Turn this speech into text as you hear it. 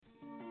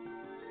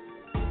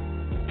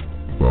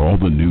For all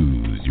the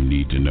news you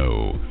need to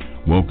know,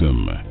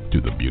 welcome to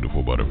the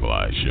Beautiful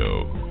Butterfly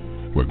Show,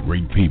 where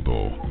great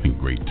people and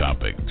great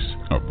topics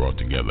are brought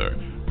together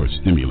for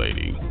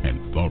stimulating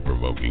and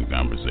thought-provoking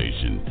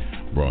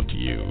conversation, brought to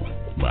you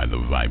by the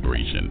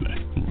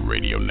Vibration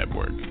Radio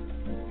Network.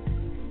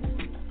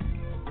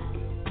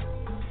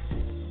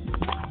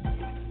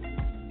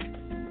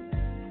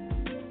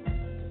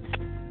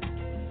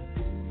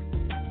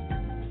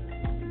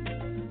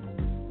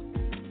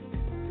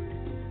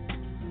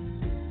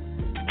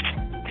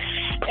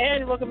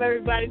 And welcome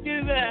everybody to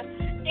the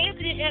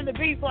Anthony and the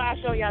B.Fly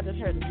Show. Y'all just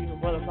heard the Beautiful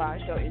Butterfly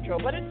Show intro,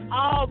 but it's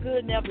all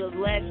good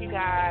nevertheless, you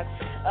guys.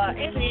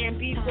 Anthony and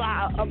B.Fly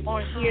are up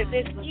on here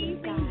this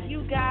evening,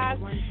 you guys.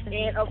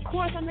 And of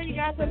course, I know you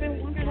guys have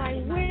been wondering,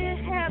 like, where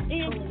have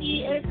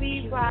Anthony and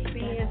B.Fly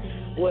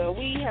been? Well,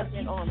 we have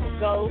been on the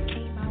go.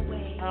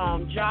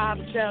 Job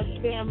stuff,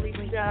 family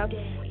stuff,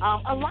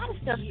 a lot of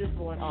stuff is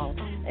going on.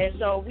 And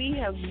so we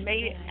have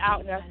made it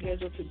out in our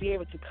schedule to be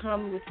able to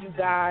come with you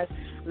guys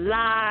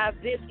live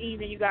this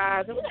evening, you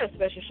guys. And we got a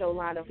special show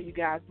lined up for you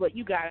guys, but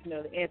you guys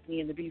know the Anthony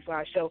and the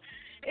B.Fly Show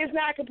is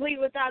not complete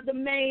without the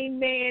main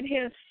man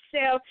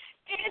himself.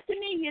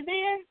 Anthony, you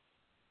there?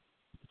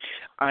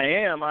 I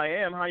am.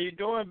 How you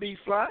doing,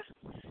 B.Fly?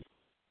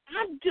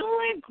 I'm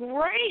doing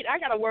great. I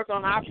got to work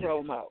on our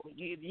promo.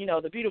 You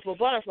know, the Beautiful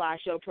Butterfly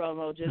Show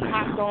promo just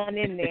hopped on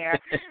in there.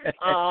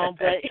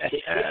 But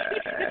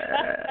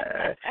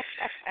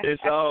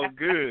it's all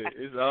good.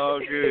 It's all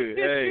good.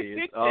 Hey,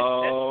 it's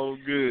all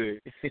good.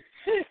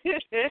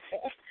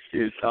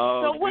 It's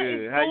all so what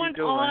good. Is How going you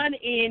doing? On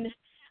in?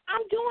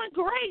 I'm doing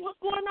great. What's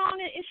going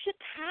on in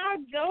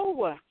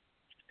Chicago?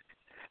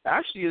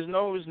 Actually, there's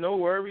no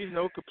worries,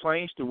 no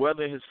complaints. The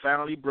weather has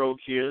finally broke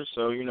here,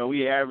 so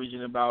we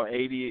averaging about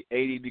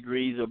 80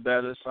 degrees or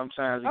better.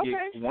 Sometimes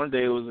one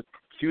day it was a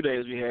few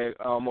days we had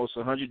almost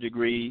 100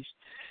 degrees.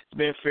 It's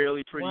been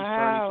fairly pretty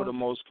sunny for the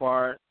most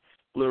part.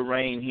 A little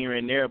rain here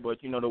and there, but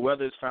the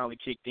weather has finally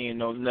kicked in.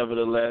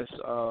 Nevertheless,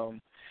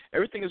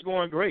 everything is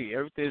going great.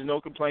 There's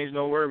no complaints,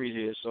 no worries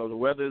here. So the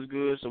weather is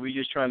good. So we're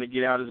just trying to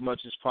get out as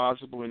much as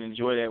possible and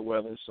enjoy that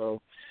weather.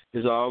 So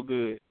it's all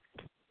good.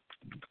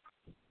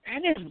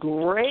 That is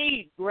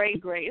great.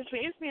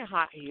 It's been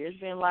hot here. It's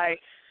been like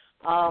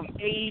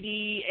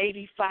 80,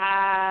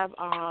 85.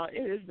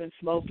 It has been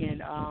smoking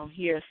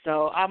here.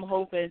 So I'm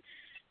hoping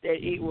that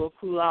it will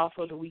cool off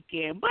for the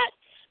weekend. But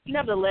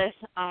nevertheless,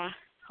 I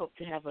hope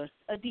to have a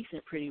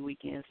decent, pretty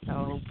weekend.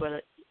 So,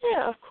 but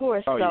yeah, of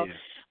course.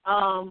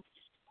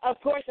 Of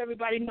course,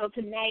 everybody know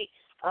tonight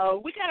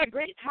we got a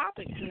great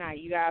topic tonight,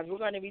 you guys. We're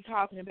going to be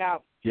talking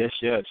about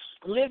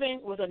living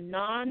with a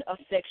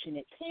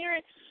non-affectionate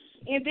parent.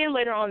 And then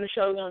later on in the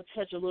show, we're going to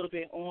touch a little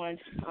bit on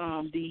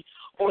the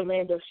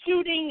Orlando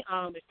shooting,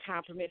 if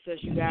time permits us,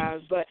 you guys.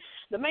 But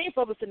the main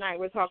focus tonight,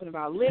 we're talking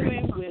about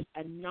living with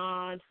a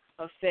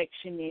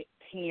non-affectionate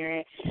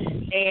parent.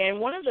 And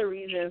one of the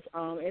reasons,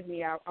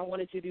 Anthony, I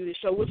wanted to do this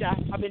show, which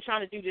I've been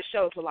trying to do this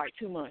show for like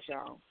 2 months,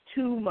 y'all.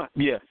 2 months.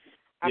 Yeah.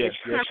 Yes,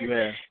 you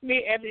have. Me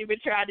and Anthony have been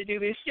trying to do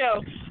this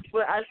show,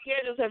 but our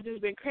schedules have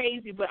just been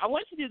crazy. But I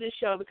wanted to do this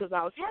show because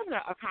I was having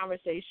a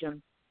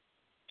conversation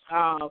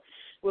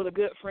with a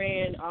good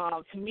friend,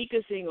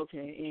 Tamika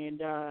Singleton,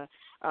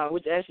 and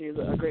which actually is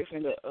a great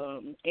friend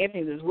of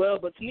Anthony's as well.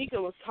 But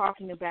Tamika was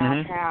talking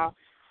about how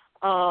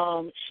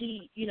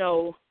she,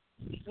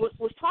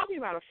 was talking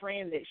about a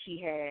friend that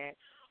she had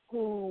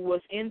who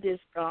was in this,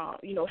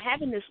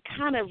 having this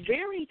kind of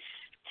very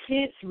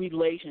tense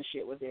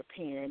relationship with their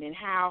parent, and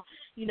how,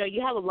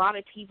 you have a lot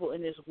of people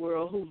in this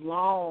world who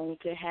long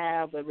to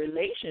have a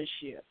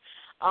relationship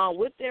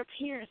with their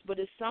parents, but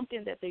it's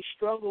something that they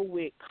struggle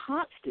with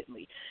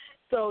constantly.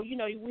 So,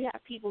 we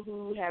have people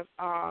who have,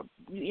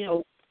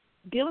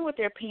 dealing with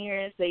their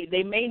parents.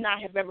 They may not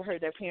have ever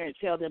heard their parents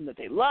tell them that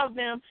they love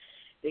them,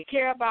 they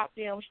care about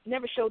them,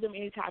 never show them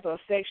any type of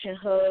affection,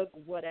 hug,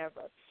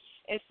 whatever.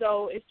 And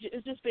so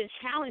it's just been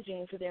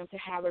challenging for them to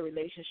have a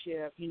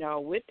relationship,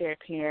 with their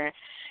parent.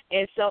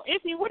 And so,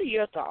 Anthony, what are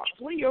your thoughts?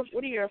 What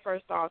are your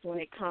first thoughts when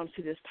it comes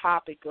to this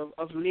topic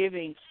of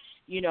living,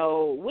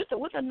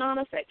 with a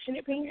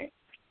non-affectionate parent?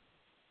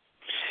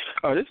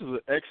 Oh, this is an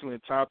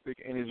excellent topic,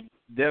 and it's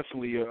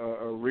definitely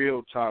a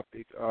real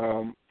topic.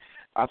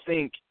 I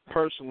think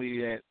personally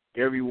that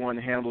everyone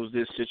handles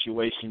this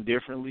situation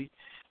differently,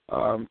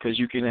 because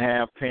you can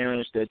have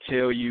parents that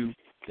tell you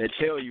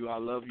I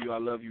love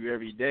you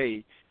every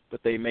day,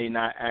 but they may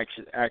not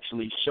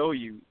actually show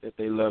you that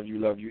they love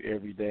you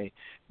every day.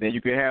 Then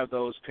you can have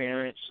those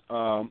parents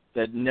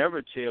that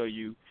never tell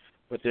you,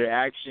 but their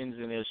actions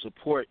and their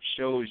support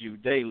shows you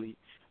daily.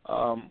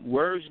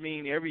 Words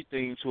mean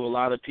everything to a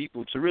lot of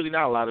people, to really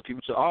not a lot of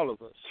people, to all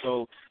of us.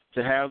 So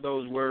to have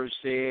those words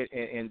said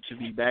and to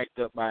be backed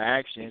up by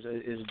actions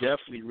is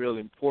definitely real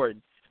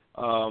important.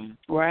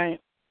 Right.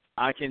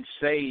 I can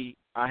say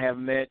I have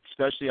met,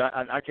 especially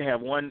I can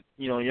have one,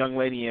 young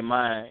lady in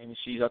mind, and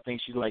I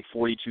think she's like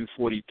 42,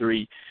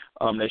 43,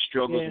 that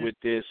struggles with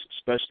this,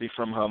 especially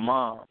from her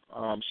mom.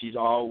 She's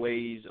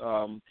always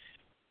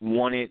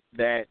wanted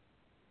that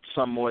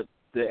somewhat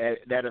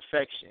that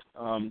affection,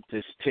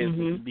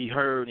 to be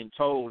heard and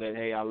told that,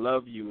 hey, I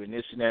love you and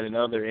this and that and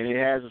other. And it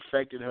has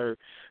affected her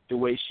the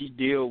way she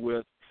deal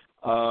with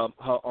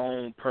her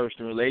own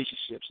personal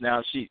relationships. Now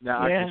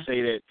I can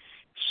say that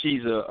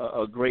she's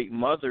a great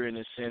mother in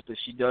the sense that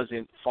she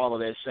doesn't follow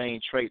that same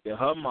trait that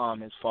her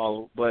mom has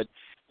followed, but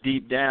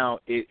deep down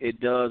it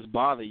does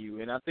bother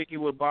you. And I think it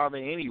would bother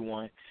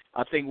anyone.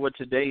 I think what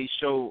today's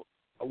show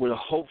will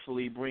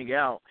hopefully bring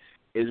out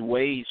is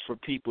ways for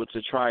people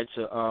to try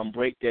to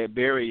break that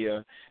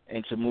barrier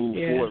and to move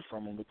forward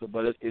from them.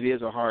 But it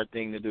is a hard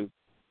thing to do.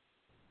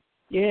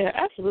 Yeah,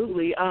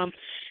 absolutely. And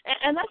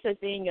that's the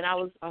thing. And I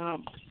was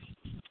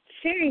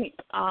sharing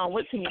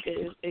with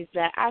Tamika is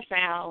that I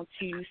found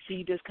to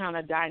see this kind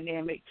of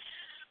dynamic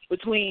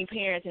between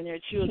parents and their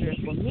children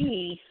for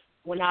me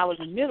when I was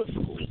in middle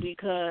school,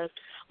 because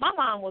my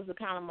mom was the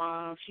kind of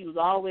mom, she was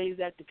always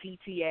at the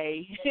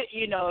PTA.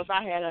 You know, if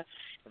I had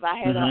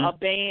a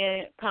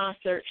band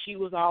concert, she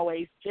was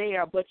always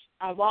there. But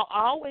I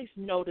always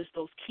noticed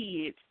those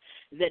kids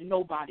that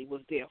nobody was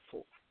there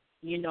for.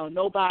 You know,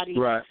 nobody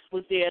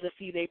was there to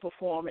see their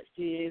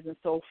performances and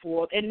so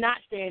forth. And not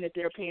saying that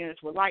their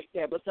parents were like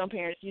that, but some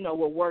parents, you know,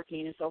 were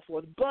working and so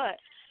forth. But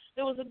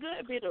there was a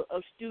good bit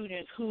of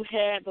students who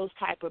had those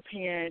type of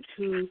parents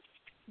who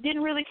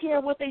didn't really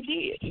care what they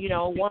did, you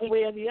know, one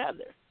way or the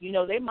other. You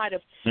know, they might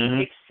have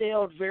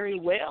excelled very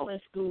well in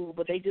school,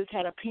 but they just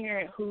had a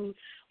parent who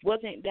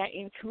wasn't that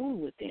in tune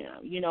with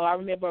them. You know, I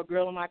remember a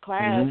girl in my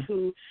class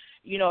who,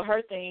 you know,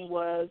 her thing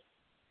was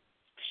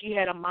she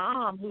had a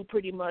mom who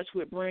pretty much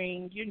would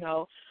bring, you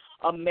know,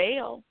 a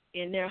male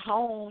in their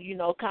home, you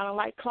know, kind of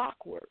like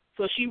clockwork.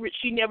 So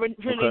she never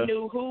really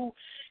knew who,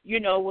 you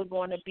know, was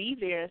going to be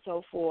there and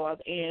so forth.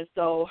 And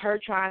so her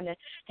trying to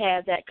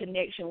have that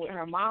connection with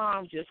her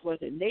mom just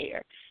wasn't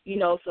there, you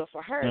know. So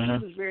for her,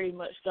 she was very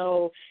much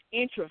so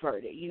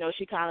introverted. You know,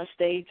 she kind of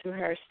stayed to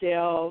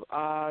herself.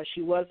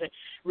 She wasn't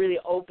really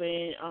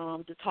open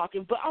to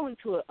talking, but only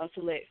to a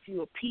select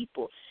few of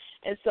people.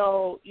 And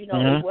so, you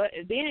know,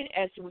 then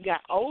as we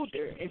got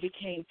older and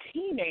became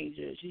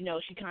teenagers, you know,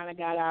 she kind of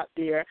got out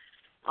there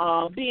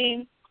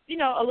being, you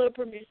know, a little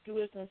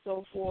promiscuous and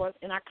so forth.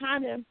 And I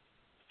kind of,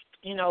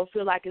 you know,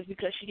 feel like it's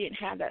because she didn't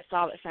have that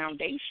solid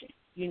foundation,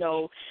 you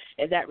know,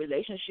 in that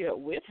relationship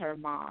with her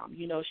mom.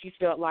 You know, she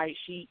felt like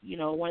she, you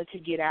know, wanted to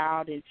get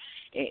out and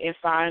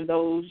find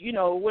those, you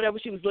know, whatever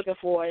she was looking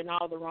for in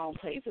all the wrong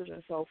places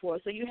and so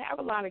forth. So you have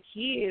a lot of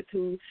kids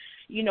who,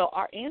 you know,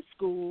 are in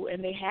school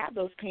and they have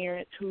those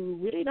parents who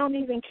really don't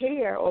even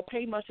care or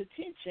pay much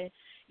attention,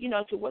 you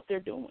know, to what they're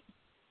doing.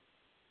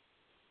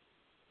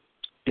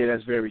 Yeah,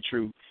 that's very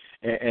true.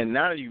 And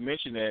now that you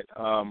mention that,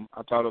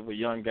 I thought of a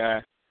young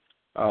guy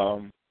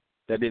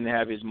that didn't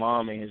have his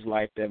mom in his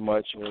life that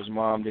much, or his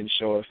mom didn't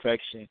show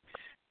affection,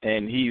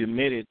 and he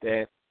admitted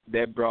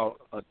that brought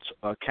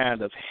a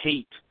kind of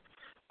hate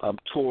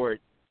toward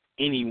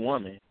any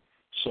woman.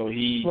 So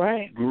he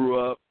grew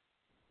up,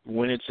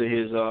 went into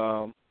his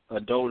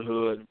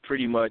adulthood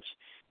pretty much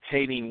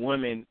hating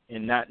women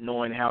and not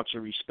knowing how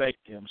to respect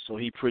them. So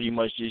he pretty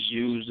much just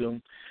used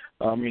them.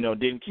 You know,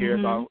 didn't care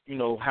about, you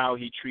know, how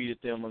he treated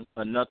them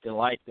or nothing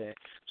like that.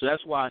 So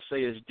that's why I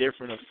say it's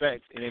different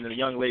effects. And then the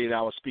young lady that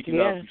I was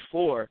speaking of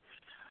before,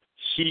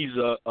 she's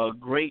a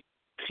great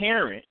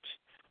parent,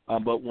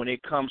 but when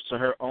it comes to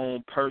her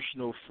own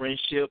personal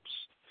friendships,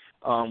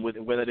 with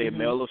whether they're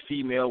male or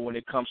female, when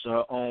it comes to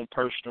her own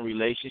personal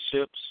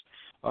relationships,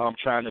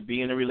 trying to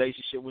be in a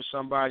relationship with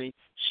somebody,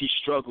 she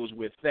struggles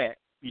with that,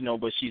 you know,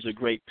 but she's a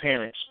great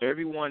parent. So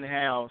everyone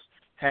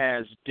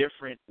has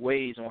different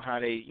ways on how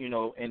they, you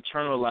know,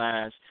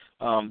 internalize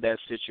that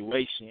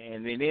situation.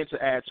 And then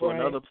to add to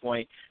another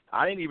point,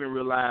 I didn't even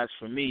realize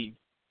for me,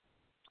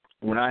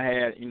 when I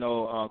had, you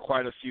know,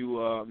 quite a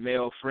few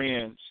male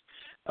friends,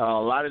 a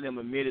lot of them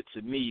admitted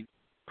to me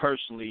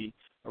personally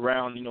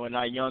around, you know, in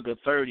our younger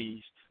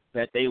 30s,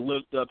 that they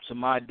looked up to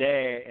my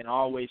dad and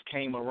always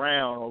came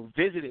around or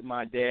visited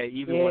my dad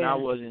even when I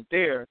wasn't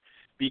there,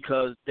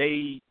 because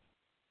they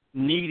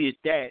needed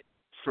that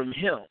from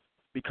him,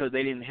 because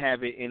they didn't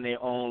have it in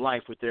their own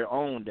life with their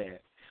own dad.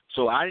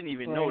 So I didn't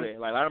even know that.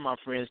 Like, a lot of my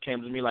friends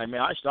came to me like,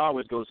 man, I used to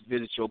always go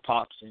visit your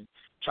pops and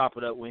chop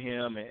it up with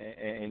him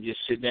and just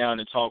sit down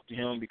and talk to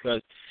him,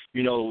 because,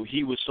 you know,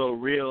 he was so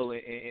real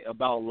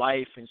about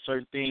life and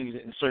certain things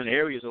in certain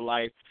areas of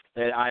life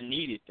that I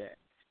needed that.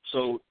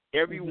 So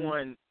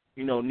everyone,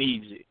 you know,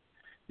 needs it.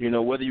 You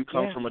know, whether you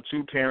come from a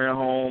two-parent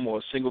home or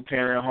a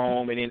single-parent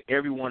home, and then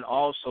everyone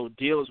also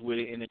deals with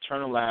it and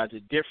internalize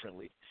it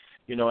differently.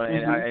 You know,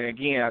 and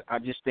again, I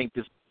just think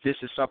this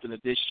is something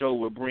that this show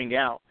will bring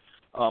out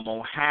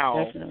on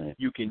how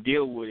you can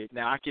deal with it.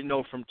 Now, I can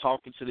know from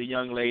talking to the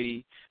young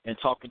lady and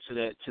talking to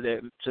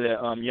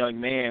that young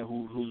man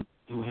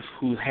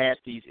who had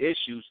these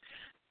issues.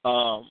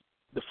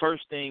 The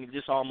first thing,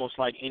 just almost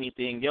like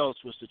anything else,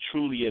 was to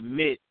truly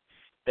admit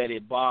that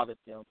it bothered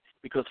them.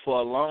 because for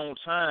a long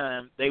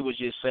time they would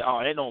just say,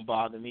 oh, that don't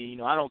bother me. You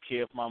know, I don't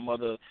care if my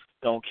mother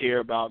don't care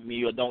about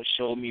me or don't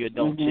show me or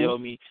don't tell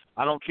me.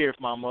 I don't care if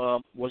my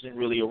mom wasn't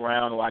really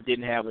around or I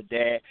didn't have a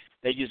dad.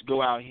 They just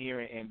go out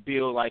here and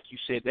build, like you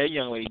said, that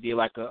young lady did,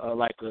 like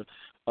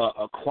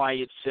a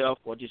quiet self,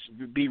 or just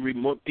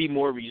be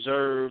more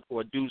reserved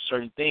or do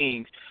certain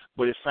things.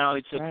 But it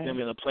finally took them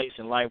in a place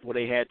in life where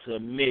they had to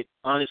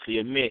honestly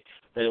admit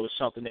that it was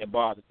something that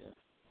bothered them.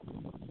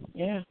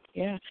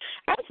 Yeah,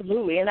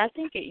 absolutely. And I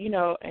think it, you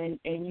know, and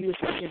you were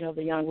speaking of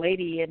the young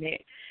lady, and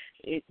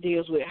it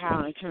deals with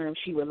how in terms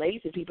she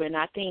relates to people, and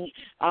I think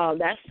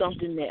that's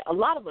something that a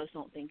lot of us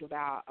don't think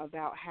about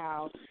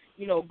how,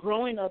 you know,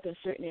 growing up in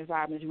certain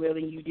environments,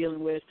 really you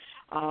dealing with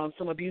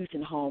some abuse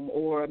in home,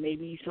 or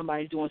maybe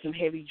somebody's doing some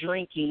heavy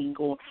drinking,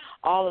 or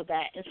all of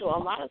that. And so a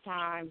lot of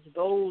times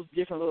those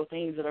different little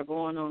things that are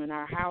going on in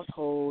our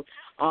household,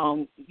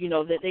 you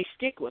know, that they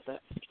stick with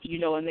us, you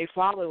know, and they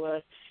follow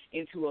us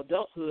into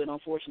adulthood,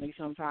 unfortunately,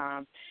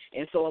 sometimes.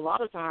 And so a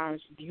lot of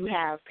times you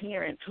have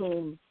parents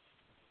whom,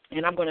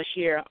 and I'm going to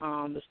share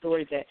the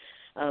story that,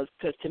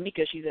 because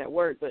Tamika, she's at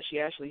work, but she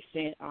actually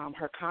sent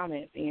her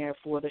comments in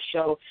for the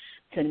show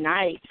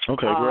tonight.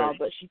 Okay, great.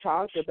 But she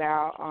talked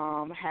about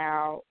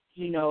how,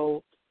 you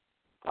know,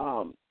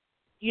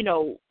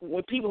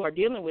 when people are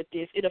dealing with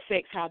this, it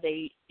affects how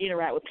they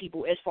interact with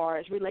people as far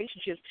as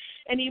relationships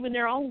and even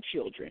their own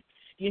children.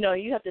 You know,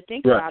 you have to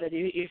think about it.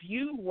 If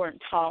you weren't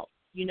taught,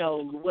 you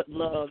know, what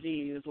love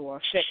is, or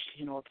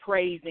affection, or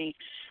praising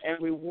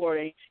and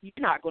rewarding, you're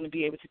not going to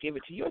be able to give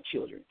it to your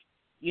children,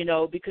 you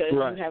know, because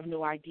you have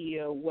no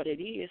idea what it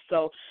is.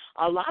 So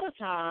a lot of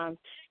times,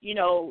 you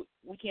know,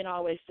 we can't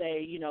always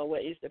say, you know,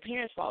 what is the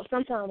parents' fault.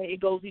 Sometimes it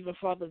goes even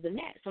further than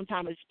that.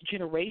 Sometimes it's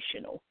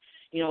generational.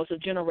 You know, it's a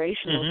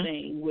generational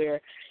thing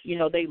where, you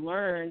know, they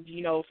learned,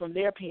 you know, from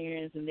their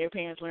parents, and their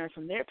parents learned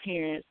from their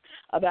parents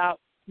about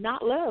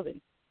not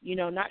loving. You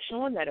know, not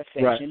showing that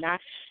affection, not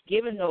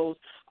giving those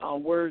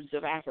words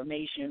of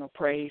affirmation or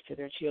praise to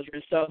their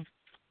children. So,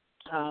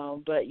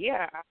 but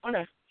yeah, I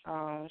want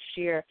to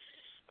share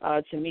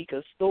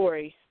Tamika's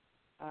story.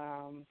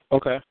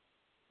 Okay.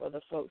 For the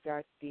folks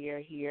out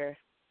there here.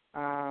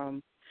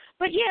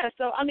 But yeah,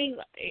 so I mean,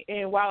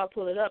 and while I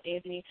pull it up,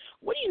 Anthony,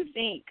 what do you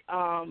think?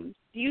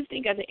 Do you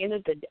think at the end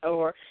of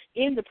or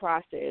in the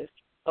process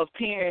of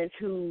parents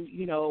who,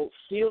 you know,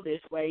 feel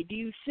this way, do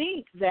you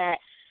think that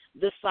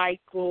the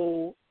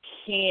cycle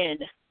can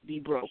be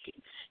broken?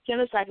 Can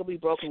the cycle be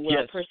broken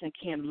where a person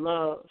can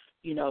love,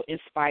 you know, in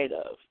spite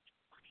of?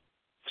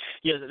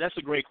 Yeah, that's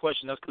a great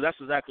question. That's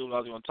exactly what I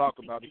was going to talk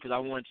about, because I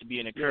want it to be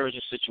an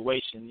encouraging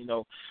situation, you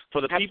know, for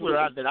the people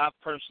that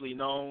I've personally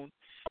known,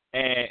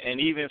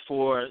 and even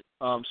for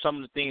some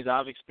of the things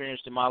I've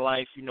experienced in my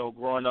life, you know,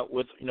 growing up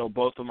with, you know,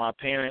 both of my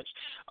parents.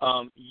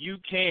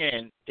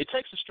 It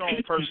takes a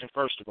strong person,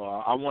 first of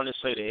all. I want to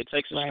say that. It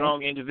takes a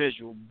strong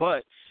individual,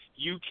 but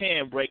you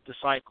can break the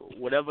cycle.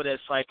 Whatever that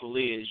cycle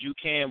is, you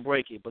can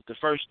break it. But the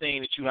first thing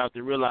that you have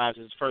to realize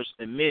is first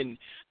admitting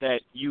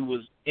that you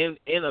was in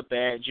a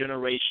bad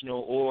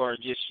generational or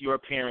just your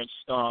parents'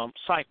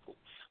 cycle.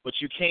 But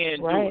you can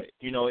do it.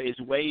 You know, it's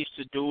ways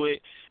to do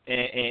it,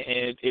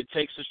 and it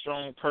takes a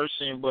strong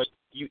person, but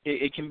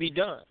it can be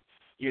done.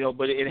 You know,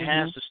 but it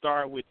has to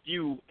start with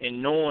you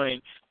and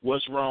knowing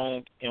what's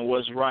wrong and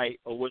what's right,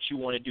 or what you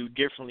want to do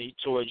differently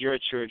towards your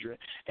children.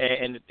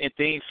 And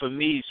things for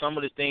me, some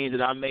of the things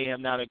that I may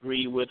have not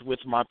agreed with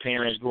my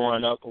parents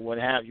growing up or what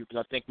have you,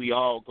 because I think we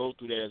all go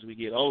through that as we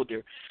get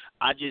older.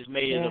 I just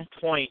made it a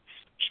point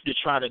to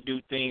try to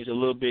do things a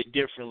little bit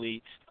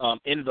differently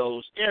in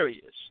those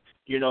areas.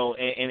 You know,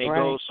 and it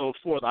goes so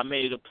forth. I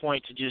made it a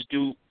point to just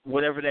do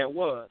whatever that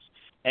was.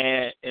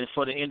 And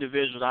for the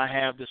individuals I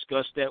have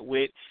discussed that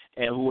with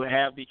and who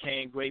have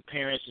became great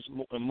parents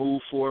and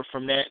moved forward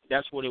from that,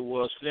 that's what it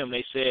was for them.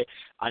 They said,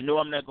 I know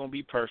I'm not going to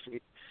be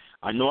perfect.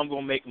 I know I'm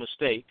going to make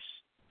mistakes.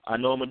 I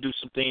know I'm going to do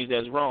some things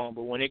that's wrong.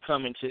 But when it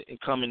come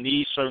in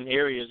these certain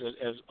areas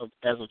as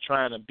of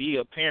trying to be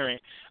a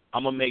parent,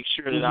 I'm going to make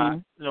sure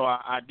that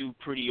I do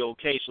pretty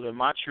okay so that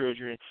my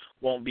children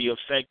won't be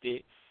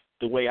affected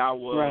the way I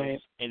was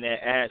in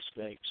that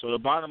aspect. So the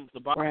bottom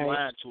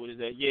line to it is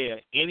that,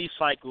 any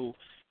cycle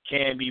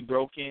can be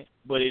broken,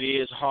 but it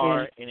is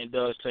hard and it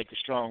does take a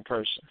strong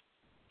person.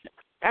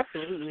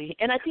 Absolutely.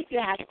 And I think you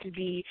have to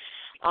be,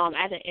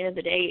 at the end of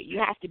the day, you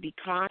have to be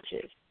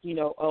conscious, you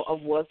know,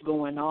 of what's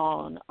going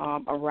on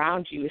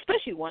around you,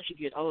 especially once you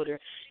get older.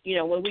 You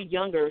know, when we're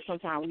younger,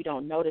 sometimes we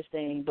don't notice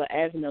things, but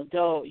as an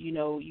adult, you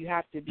know, you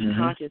have to be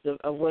conscious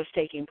of what's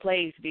taking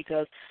place,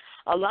 because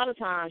a lot of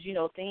times, you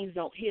know, things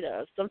don't hit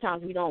us.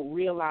 Sometimes we don't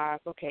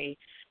realize, okay,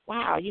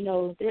 wow, you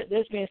know,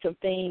 there's been some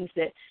things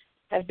that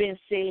have been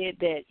said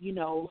that, you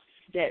know,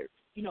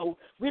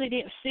 really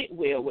didn't sit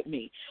well with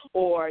me.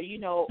 Or, you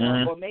know,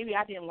 or maybe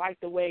I didn't like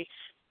the way,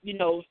 you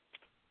know,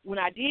 when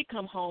I did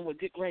come home with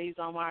good grades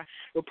on my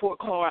report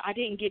card, I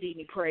didn't get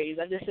any praise.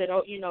 I just said,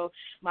 oh, you know,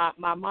 my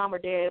mom or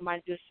dad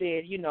might just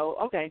said, you know,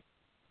 okay,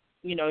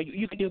 You know,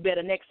 you can do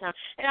better next time.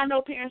 And I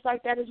know parents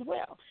like that as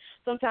well.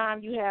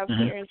 Sometimes you have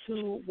parents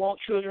who want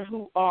children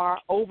who are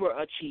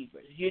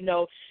overachievers. You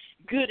know,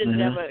 good is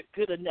never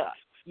good enough.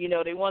 You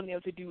know, they want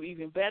them to do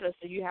even better.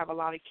 So you have a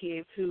lot of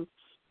kids who,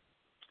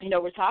 you know,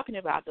 we're talking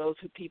about those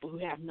people who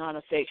have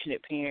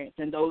non-affectionate parents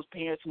and those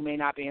parents who may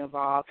not be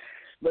involved.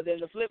 But then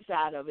the flip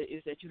side of it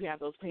is that you have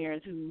those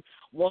parents who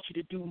want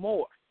you to do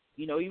more.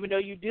 You know, even though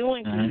you're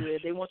doing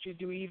good, they want you to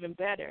do even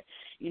better.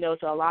 You know,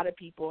 so a lot of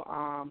people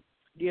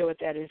deal with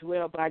that as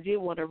well. But I did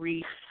want to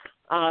read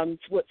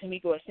what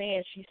Tamika was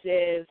saying. She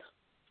says,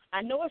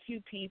 I know a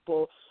few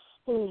people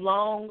who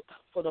long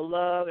for the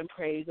love and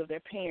praise of their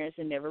parents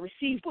and never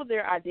received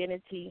their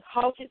identity,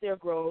 halted their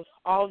growth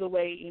all the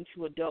way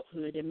into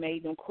adulthood and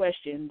made them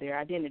question their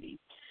identity,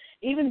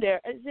 even their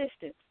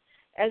existence.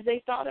 As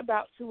they thought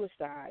about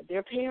suicide,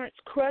 their parents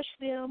crushed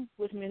them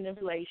with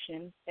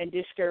manipulation and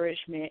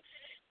discouragement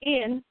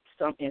in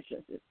some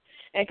instances,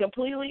 and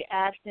completely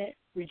absent,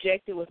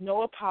 rejected with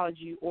no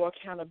apology or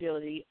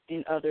accountability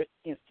in other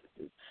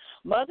instances.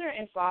 Mother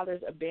and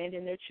fathers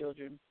abandoned their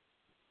children.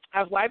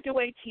 I've wiped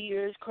away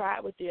tears,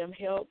 cried with them,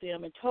 held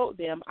them, and told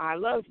them I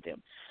loved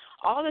them.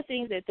 All the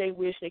things that they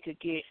wish they could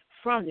get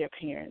from their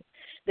parents,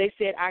 they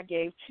said I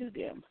gave to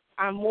them.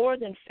 I'm more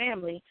than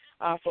family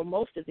for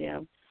most of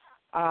them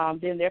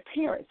than their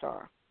parents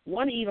are.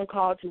 One even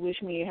called to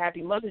wish me a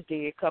happy Mother's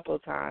Day a couple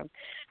of times.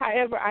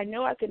 However, I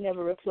know I could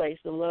never replace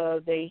the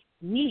love they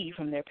need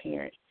from their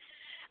parents.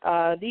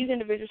 These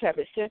individuals have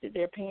accepted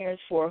their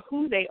parents for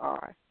who they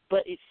are,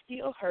 but it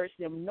still hurts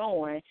them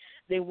knowing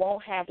they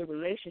won't have the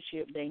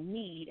relationship they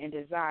need and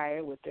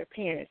desire with their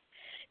parents.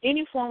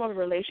 Any form of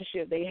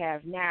relationship they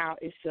have now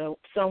is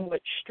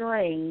somewhat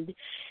strained.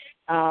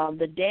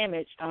 The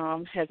damage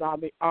has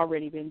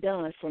already been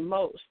done for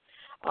most.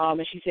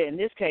 And she said in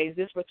this case,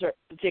 this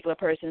particular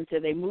person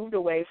said they moved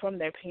away from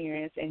their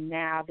parents and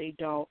now they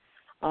don't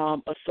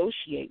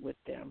associate with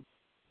them.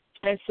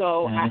 And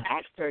so I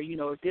asked her, you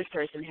know, if this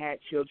person had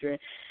children,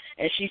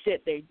 and she said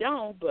they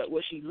don't, but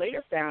what she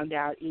later found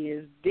out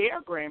is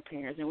their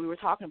grandparents, and we were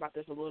talking about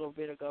this a little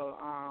bit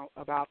ago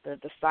about the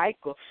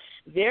cycle,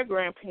 their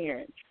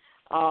grandparents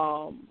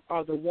are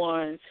the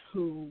ones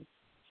who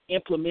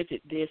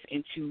implemented this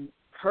into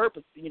her,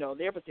 you know,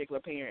 their particular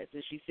parents.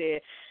 And she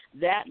said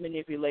that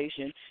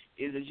manipulation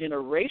is a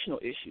generational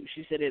issue.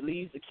 She said it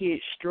leaves the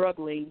kids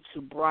struggling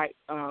to break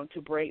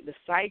the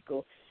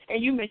cycle.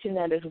 And you mentioned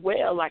that as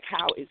well, like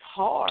how it's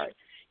hard,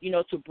 you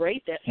know, to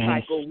break that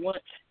cycle once,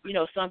 you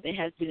know, something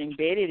has been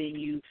embedded in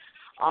you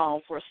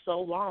for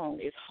so long.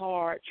 It's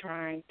hard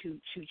trying to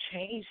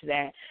change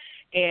that.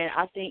 And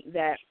I think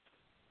that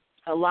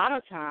a lot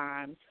of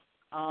times,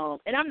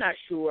 and I'm not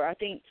sure, I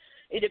think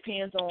it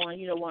depends on,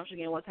 you know, once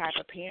again, what type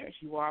of parents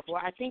you are. But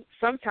I think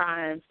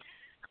sometimes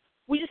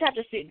we just have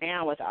to sit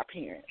down with our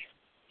parents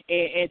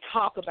and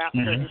talk about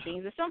certain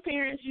things. And some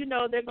parents, you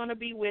know, they're going to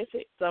be with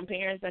it. Some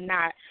parents are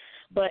not.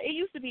 But it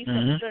used to be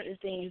some certain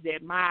things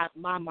that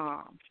my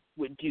mom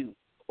would do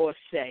or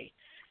say.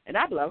 And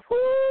I'd be like, whoo,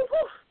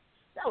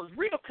 that was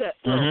real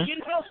cutthroat. You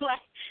know, like,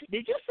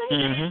 did you say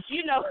that?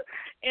 You know,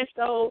 and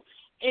so,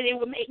 and it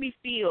would make me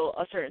feel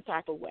a certain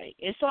type of way.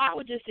 And so I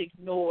would just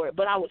ignore it,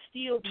 but I would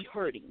still be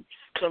hurting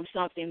from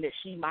something that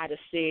she might have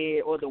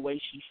said or the way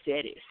she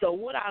said it. So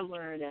what I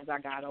learned as I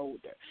got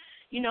older,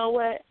 you know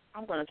what,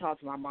 I'm going to talk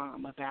to my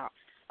mom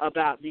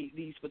about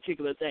these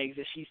particular things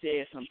that she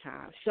says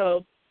sometimes.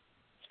 So,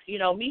 you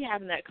know, me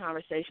having that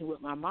conversation with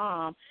my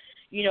mom,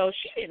 you know,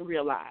 she didn't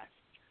realize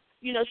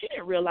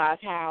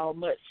how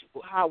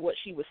what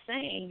she was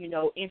saying, you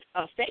know,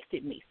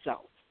 affected me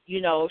so. You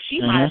know,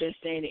 she might have been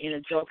saying it in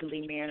a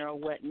jokingly manner or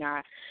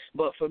whatnot,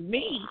 but for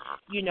me,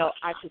 you know,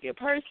 I took it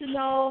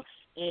personal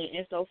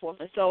and so forth.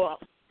 And so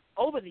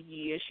over the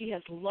years, she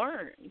has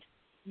learned,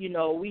 you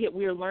know,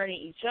 we're learning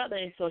each other,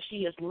 and so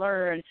she has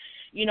learned,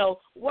 you know,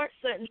 what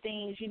certain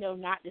things, you know,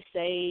 not to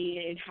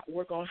say and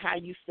work on how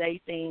you say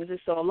things. And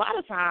so a lot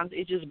of times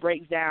it just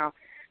breaks down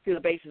to the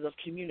basis of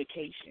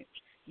communication,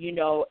 you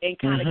know, and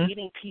kind of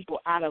getting people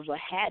out of a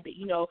habit,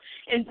 you know,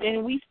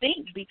 and we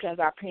think because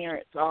our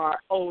parents are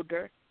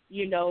older,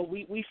 you know,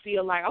 we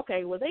feel like,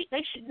 okay, well, they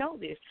should know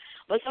this.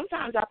 But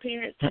sometimes our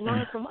parents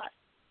learn from us,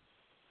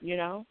 you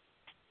know.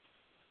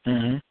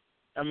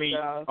 I mean,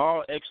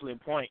 all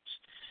excellent points.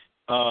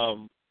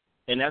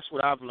 And that's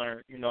what I've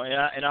learned, you know,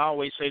 and I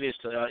always say this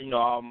to, you know,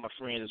 all my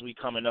friends as we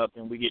coming up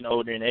and we getting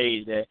older in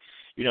age that,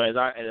 you know,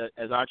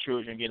 as our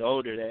children get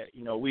older that,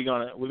 you know, we're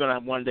gonna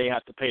one day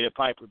have to pay the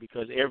piper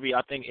because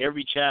I think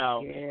every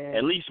child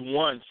at least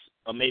once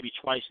or maybe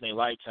twice in their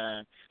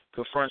lifetime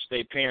confronts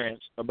their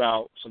parents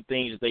about some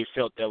things that they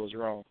felt that was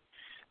wrong.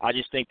 I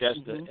just think that's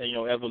the, you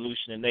know,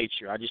 evolution in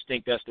nature. I just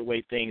think that's the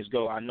way things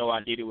go. I know I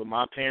did it with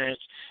my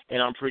parents,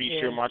 and I'm pretty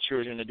sure my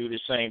children will do the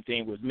same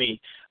thing with me.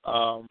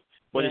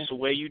 But it's the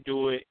way you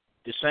do it,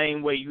 the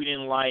same way you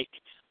didn't like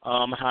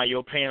how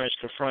your parents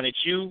confronted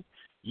you.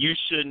 you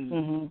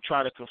shouldn't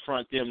try to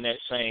confront them that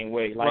same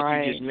way.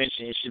 Like you just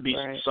mentioned, it should be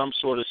some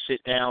sort of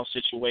sit-down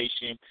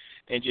situation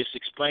and just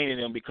explain to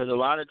them, because a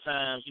lot of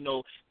times,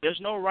 there's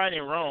no right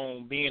and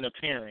wrong being a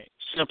parent,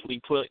 simply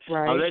put,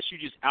 unless you're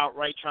just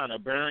outright trying to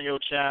burn your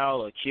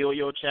child or kill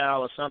your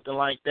child or something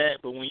like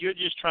that. But when you're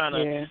just trying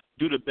to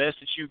do the best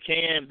that you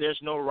can, there's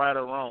no right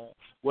or wrong.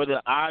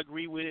 Whether I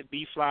agree with it,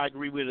 B.Fly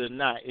agree with it or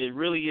not, it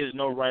really is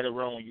no right or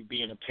wrong you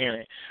being a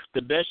parent.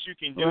 The best you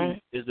can do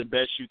is the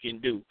best you can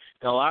do.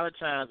 Now, a lot of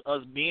times,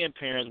 us being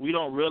parents, we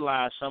don't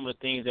realize some of the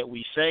things that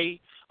we say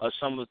or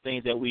some of the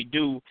things that we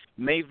do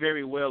may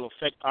very well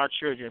affect our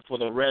children for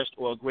the rest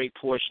or a great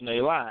portion of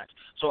their lives.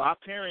 So our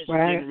parents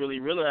didn't really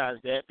realize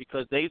that,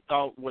 because they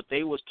thought what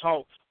they was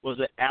taught was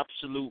the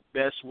absolute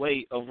best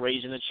way of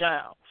raising a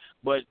child.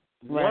 But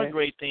one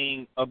great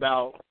thing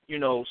about,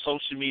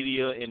 social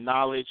media and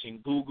knowledge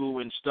and Google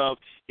and stuff,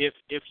 if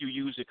you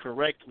use it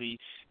correctly,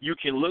 you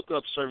can look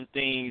up certain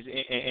things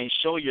and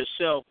show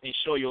yourself and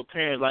show your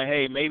parents, like,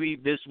 hey, maybe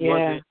this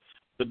wasn't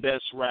the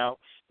best route.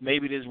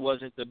 Maybe this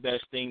wasn't the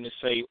best thing to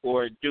say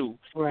or do.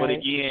 But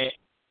again,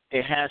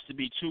 it has to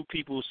be two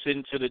people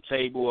sitting to the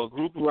table, or a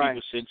group of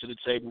people sitting to the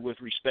table with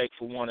respect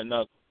for one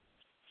another.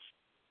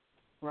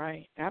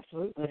 Right,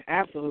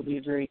 absolutely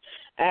agree.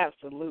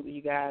 Absolutely,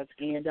 you guys.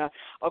 And,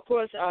 of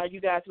course, you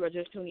guys who are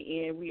just tuning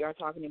in, we are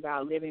talking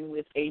about living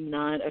with a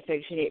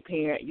non-affectionate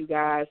parent, you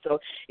guys. So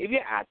if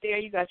you're out there,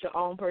 you got your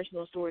own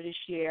personal story to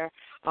share,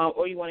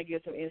 or you want to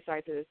give some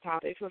insight to this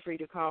topic, feel free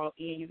to call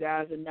in, you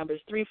guys. The number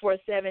is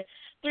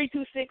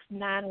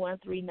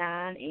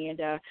 347-326-9139. And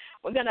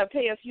we're going to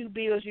pay a few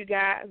bills, you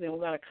guys, and we're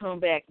going to come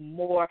back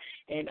more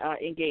and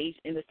engage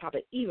in this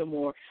topic even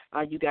more,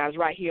 you guys,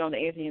 right here on the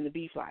Anthony and the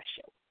B.Fly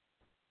Show.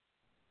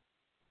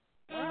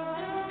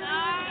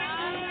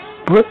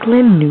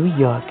 Brooklyn, New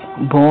York,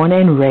 born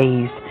and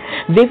raised,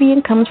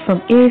 Vivian comes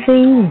from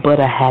anything but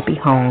a happy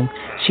home.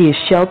 She is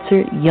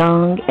sheltered,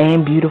 young,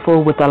 and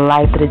beautiful, with a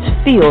life that is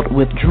filled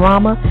with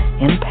drama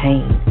and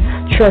pain,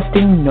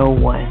 trusting no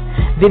one.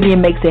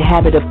 Vivian makes a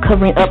habit of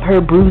covering up her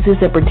bruises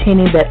and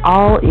pretending that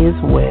all is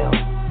well.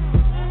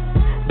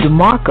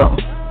 DeMarco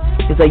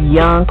is a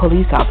young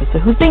police officer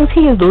who thinks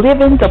he is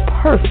living the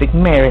perfect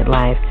married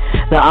life.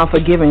 The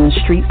unforgiving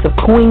streets of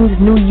Queens,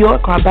 New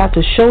York are about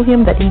to show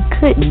him that he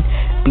couldn't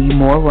be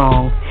more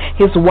wrong.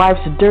 His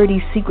wife's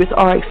dirty secrets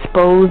are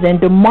exposed, and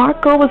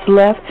DeMarco is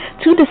left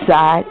to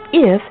decide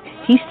if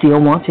he still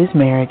wants his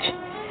marriage.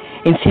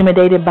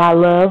 Intimidated by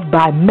Love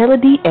by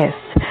Melody S.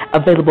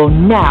 Available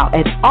now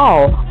at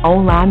all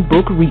online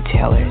book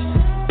retailers.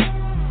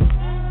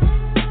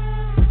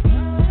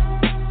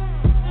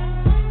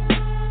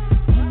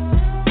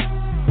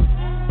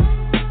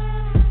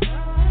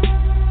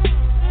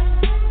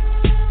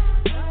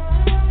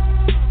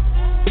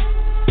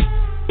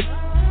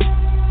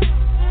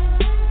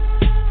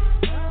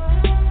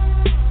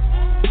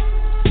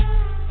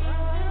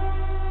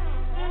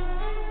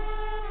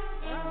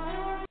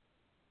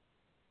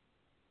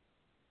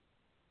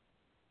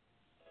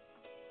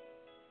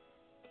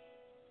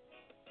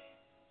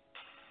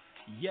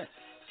 Yes,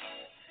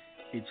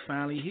 it's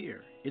finally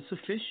here. It's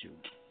official.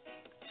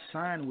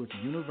 Signed with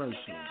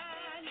Universal.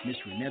 Miss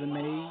Renetta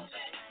Mays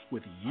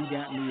with You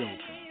Got Me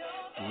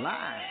Open.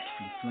 Live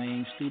from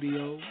Flame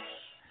Studios,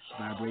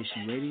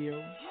 Vibration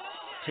Radio,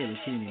 Taylor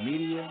Kennedy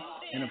Media,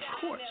 and of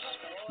course,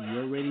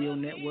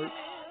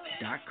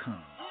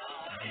 YourRadioNetwork.com.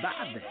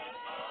 Buy that.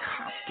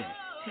 Cop that.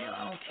 Hell, I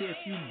don't care if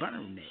you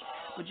burn that,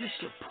 but just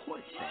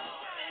support that.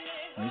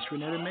 Miss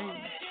Renetta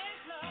Mays,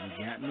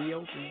 You Got Me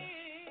Open.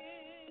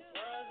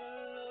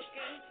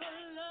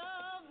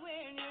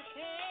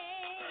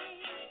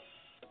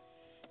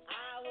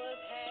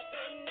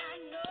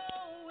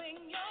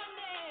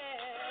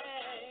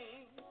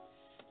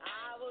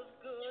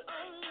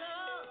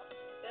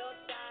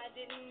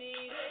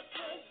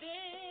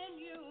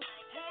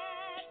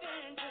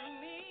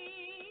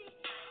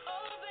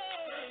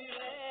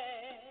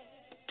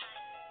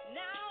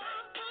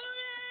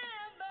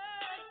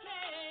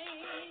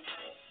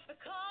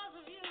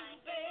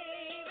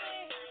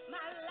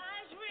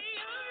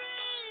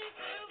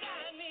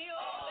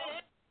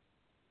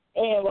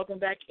 And welcome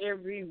back,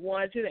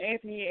 everyone, to the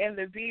Anthony and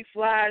the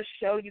B.Fly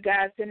Show. You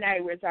guys,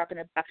 tonight we're talking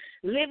about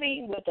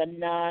living with a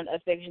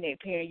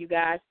non-affectionate parent, you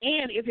guys.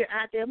 And if you're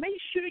out there, make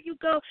sure you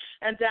go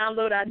and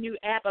download our new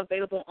app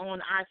available on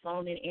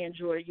iPhone and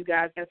Android, you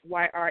guys. That's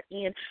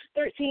YRN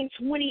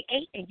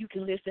 1328, and you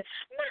can listen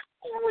not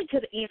only to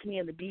the Anthony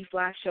and the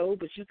B.Fly Show,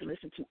 but you can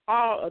listen to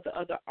all of the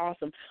other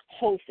awesome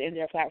hosts and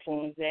their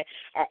platforms that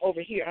are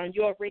over here on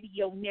your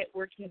radio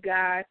network, you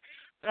guys.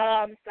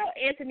 So,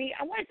 Anthony,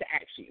 I wanted to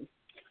ask you,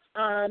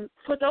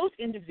 for those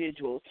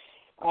individuals,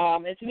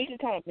 and Tamika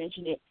kind of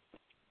mentioned it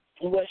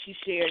in what she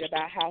shared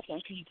about how some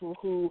people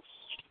who,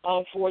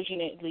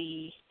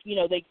 unfortunately,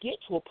 they get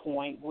to a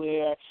point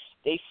where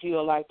they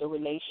feel like the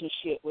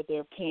relationship with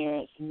their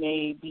parents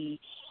may be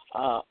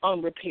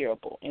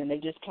unrepairable, and they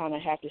just kind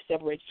of have to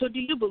separate. So do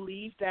you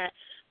believe that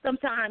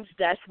sometimes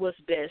that's what's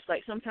best.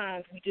 Like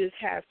sometimes we just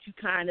have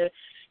to kind of,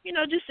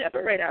 just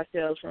separate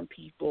ourselves from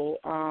people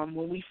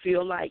when we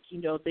feel like,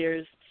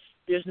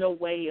 there's no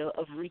way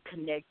of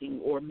reconnecting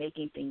or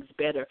making things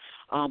better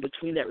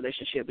between that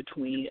relationship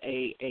between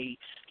a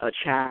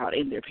child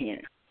and their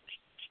parent.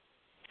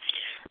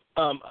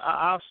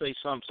 I'll say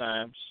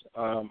sometimes.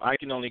 I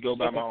can only go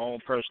by my own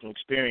personal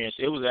experience.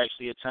 It was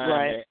actually a time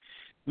that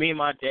me and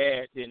my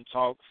dad didn't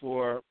talk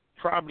for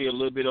probably a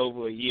little bit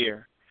over a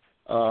year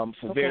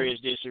for various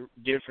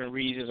different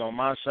reasons on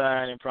my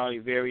side and probably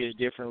various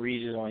different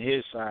reasons on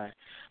his side.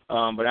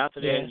 But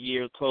after that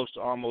year, close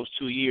to almost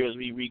 2 years,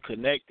 we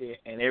reconnected,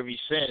 and ever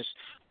since,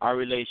 our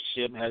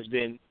relationship has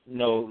been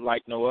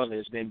like no other.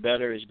 It's been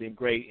better. It's been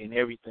great and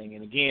everything.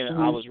 And, again,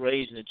 I was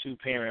raised in a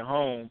two-parent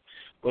home,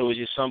 but it was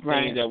just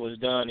something that was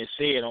done and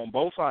said on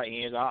both our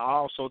ends. I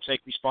also take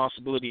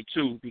responsibility,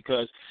 too,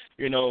 because,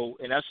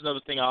 and that's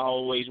another thing I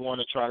always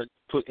want to try to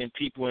put in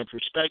people in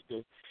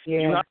perspective.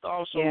 Yeah. You have to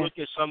also look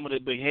at some of the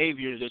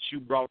behaviors that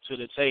you brought to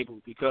the table,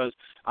 because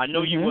I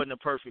know you wasn't a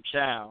perfect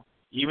child.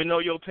 Even though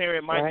your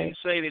parent might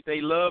say that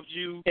they loved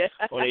you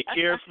or they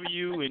cared for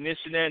you and this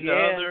and that and the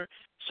other,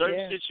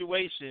 certain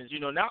situations,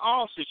 not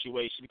all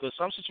situations, because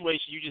some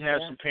situations you just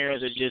have some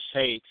parents that just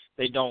say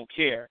they don't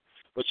care.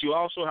 But you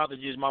also have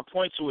to my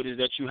point to it is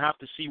that you have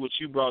to see what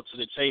you brought to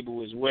the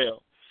table as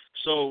well.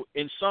 So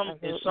in some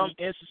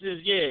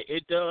instances,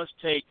 it does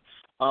take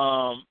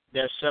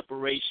that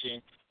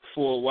separation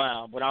for a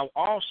while. But I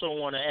also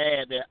want to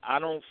add that I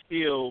don't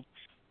feel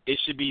it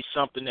should be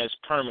something that's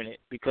permanent,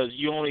 because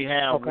you only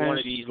have one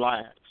of these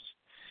lives,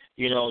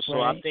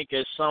 So I think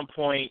at some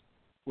point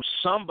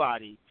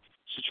somebody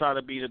should try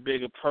to be the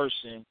bigger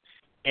person.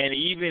 And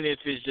even if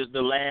it's just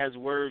the last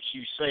words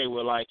you say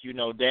were like,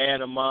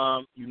 Dad or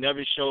Mom, you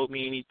never showed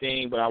me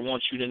anything, but I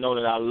want you to know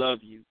that I love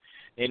you.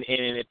 And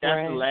if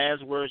that's the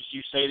last words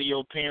you say to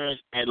your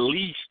parents, at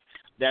least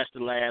that's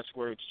the last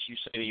words that you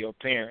say to your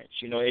parents.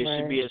 It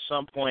should be at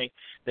some point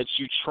that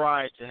you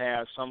try to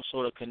have some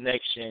sort of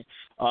connection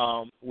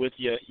with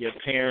your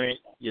parent,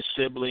 your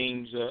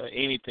siblings,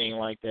 anything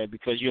like that,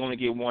 because you only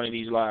get one of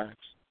these lives.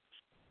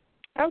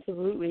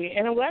 Absolutely.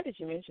 And I'm glad that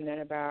you mentioned that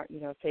about,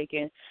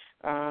 taking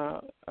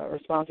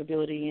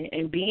responsibility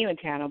and being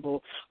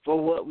accountable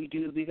for what we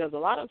do, because a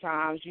lot of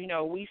times,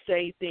 we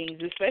say things,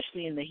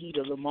 especially in the heat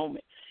of the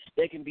moment,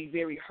 that can be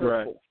very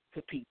hurtful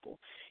to people,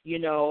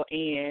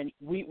 and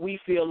we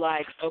feel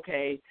like,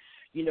 okay,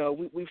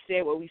 we've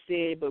said what we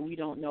said, but we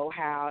don't know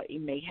how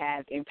it may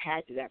have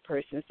impacted that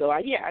person. So,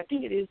 I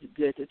think it is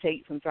good to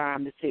take some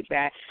time to sit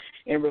back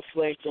and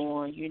reflect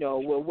on,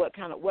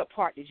 what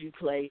part did you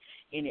play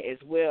in it as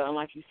well. And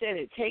like you said,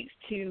 it takes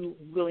two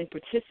willing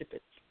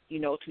participants,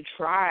 to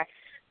try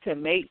to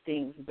make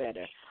things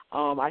better.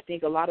 I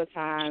think a lot of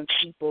times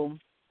people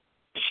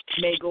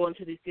may go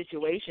into these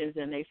situations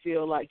and they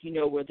feel like,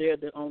 where they're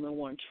the only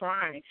one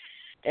trying.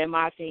 And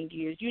my thing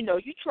is, you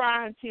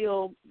try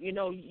until,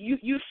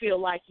 you feel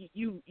like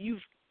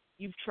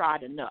you've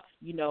tried enough.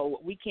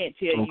 We can't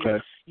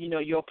tell you,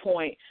 your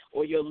point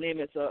or your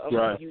limits of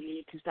when you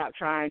need to stop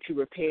trying to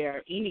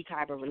repair any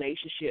type of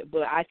relationship.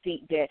 But I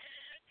think that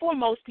for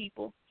most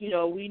people,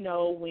 we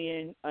know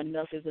when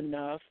enough is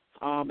enough,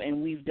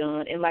 and we've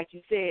done. And like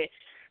you said,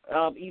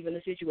 even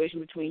the situation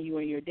between you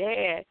and your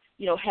dad,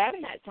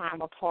 having that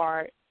time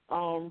apart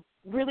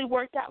really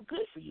worked out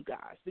good for you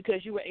guys,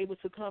 because you were able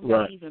to come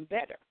back even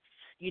better,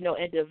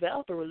 and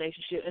develop a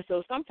relationship. And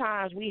so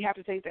sometimes we have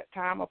to take that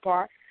time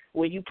apart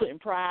where you putting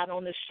pride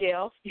on the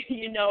shelf,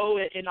 and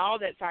all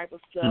that type of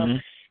stuff.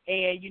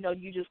 And,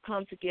 you just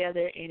come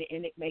together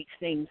and it makes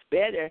things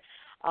better.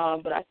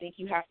 But I think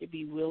you have to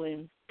be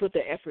willing, put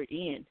the effort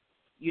in,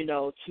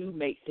 to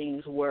make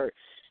things work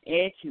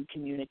and to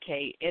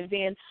communicate. And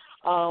then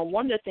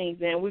one of the things,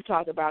 and we've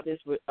talked about this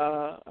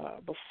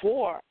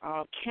before,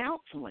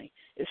 counseling,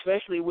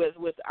 especially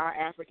with our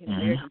African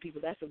American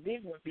people. That's a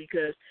big one,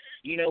 because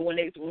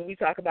when we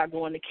talk about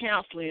going to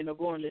counseling or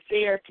going to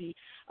therapy,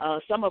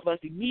 some of us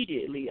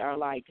immediately are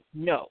like,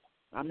 no,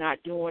 I'm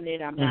not doing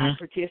it, I'm not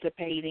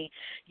participating,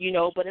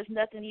 but there's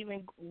nothing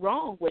even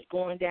wrong with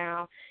going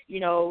down,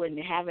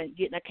 and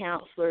getting a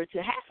counselor to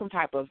have some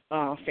type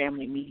of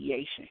family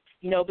mediation,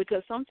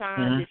 because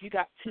sometimes if you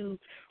got two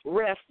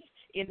refs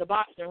in the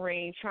boxing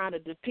ring trying to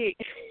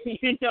depict,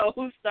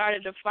 who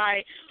started the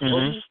fight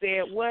or who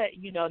said what,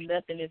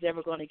 nothing is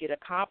ever going to get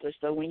accomplished.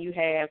 So when you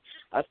have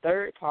a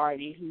third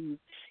party who's,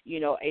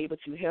 able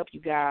to help you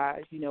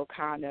guys,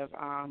 kind of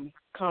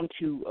come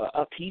to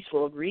a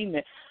peaceful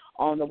agreement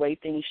on the way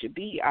things should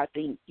be, I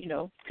think,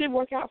 could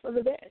work out for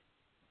the best.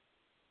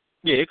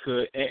 Yeah, it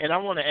could. And I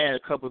want to add a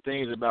couple of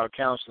things about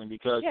counseling,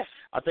 because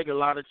I think a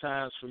lot of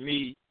times for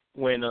me,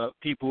 when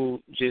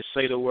people just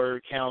say the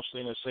word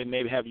counseling or say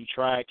maybe have you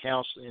tried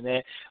counseling and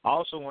that, I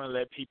also want to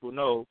let people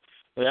know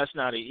that that's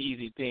not an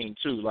easy thing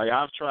too. Like,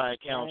 I've tried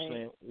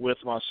counseling with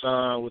my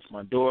son, with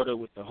my daughter,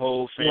 with the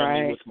whole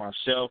family, with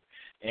myself,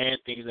 and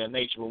things of that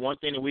nature. But one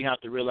thing that we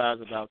have to realize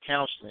about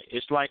counseling,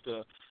 it's like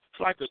a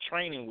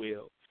training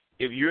wheel.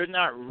 If you're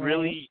not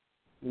really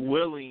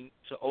willing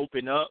to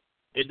open up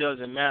it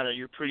doesn't matter.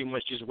 You're pretty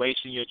much just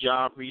wasting your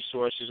job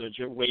resources or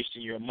you're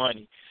wasting your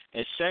money.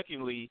 And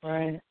secondly,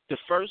 the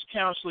first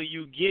counselor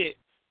you get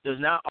does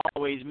not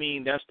always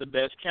mean that's the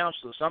best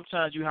counselor.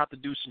 Sometimes you have to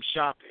do some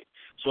shopping.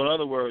 So in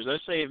other words,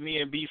 let's say if me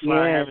and B.Fly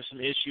are having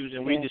some issues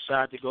and we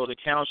decide to go to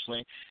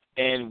counseling,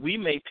 and we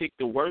may pick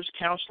the worst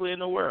counselor in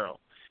the world.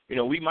 You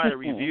know, we might have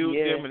reviewed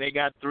them and they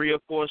got 3 or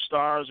 4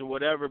 stars or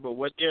whatever, but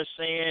what they're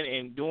saying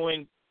and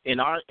doing in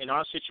our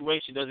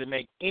situation doesn't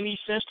make any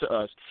sense to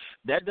us.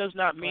 That does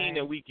not mean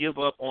that we give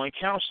up on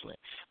counseling.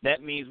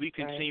 That means we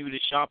continue to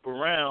shop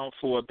around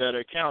for a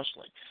better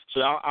counseling. So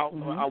I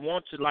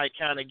want to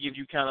kind of give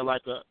you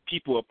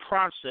a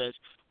process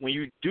when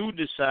you do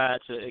decide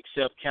to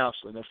accept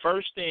counseling. The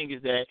first thing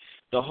is that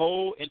the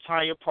whole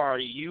entire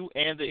party, you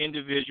and the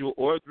individual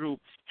or group,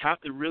 have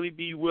to really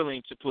be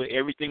willing to put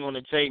everything on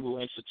the table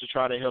and to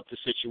try to help the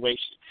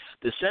situation.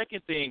 The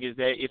second thing is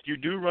that if you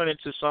do run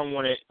into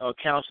someone, a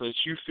counselor,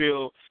 that you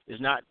feel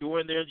is not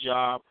doing their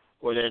job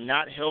or they're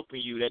not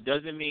helping you, that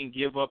doesn't mean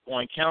give up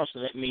on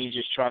counseling. That means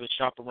just try to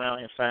shop around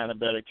and find a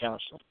better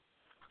counselor.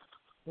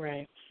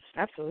 Right.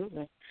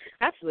 Absolutely.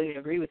 Absolutely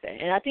agree with that.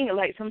 And I think,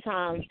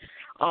 sometimes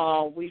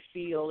we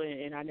feel,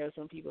 and I know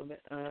some people,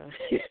 there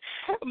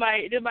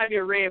might be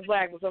a red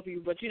flag for some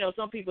people, but,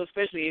 some people,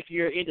 especially if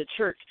you're in the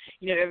church,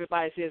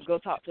 everybody says go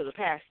talk to the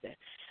pastor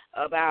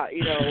about,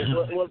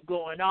 what's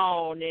going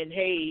on, and,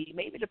 hey,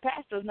 maybe the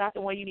pastor's not the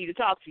one you need to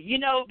talk to,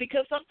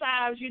 because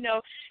sometimes,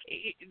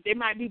 they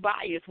might be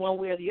biased one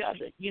way or the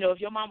other. If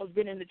your mama's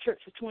been in the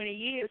church for 20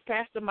 years,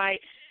 pastor might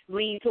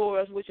lean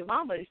towards what your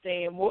mama is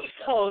saying more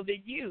so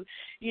than you,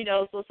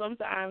 so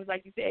sometimes,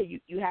 like you said,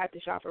 you have to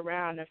shop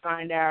around and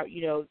find out,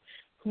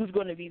 who's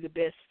going to be the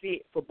best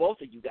fit for both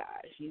of you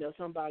guys,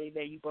 somebody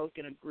that you both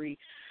can agree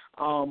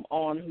on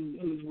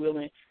who's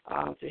willing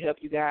to help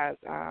you guys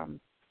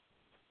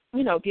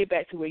get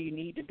back to where you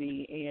need to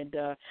be. And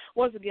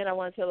once again, I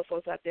want to tell the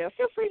folks out there,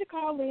 feel free to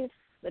call in.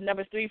 The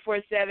number is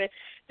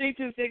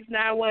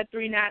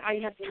 347-326-9139. All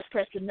you have to do is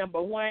press the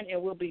number 1,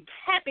 and we'll be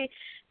happy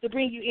to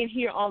bring you in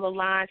here on the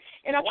line.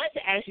 And I wanted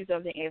to ask you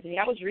something, Anthony.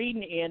 I was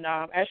reading in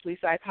actually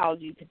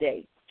Psychology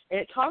Today,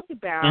 and it talked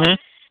about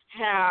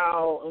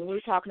how, and we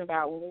were talking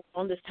about,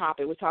 on this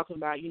topic, we're talking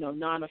about,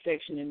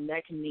 non-affectionate, and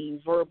that can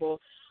mean verbal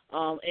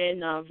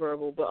and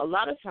nonverbal. But a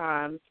lot of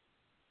times,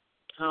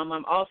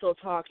 I'm also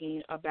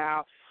talking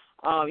about,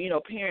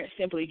 parents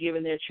simply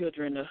giving their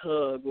children a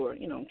hug or,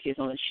 kiss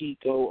on the cheek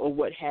or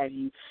what have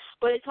you.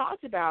 But it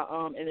talks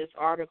about, in this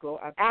article,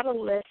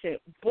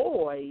 adolescent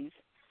boys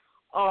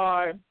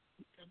are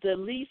the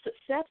least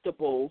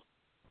susceptible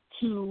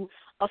to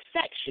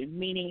affection,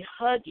 meaning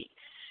hugging.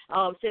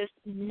 Says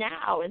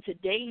now in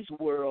today's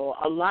world,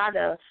 a lot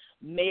of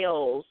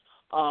males,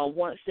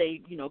 once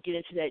they, get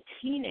into that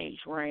teenage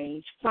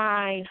range,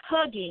 find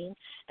hugging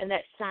and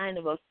that sign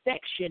of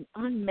affection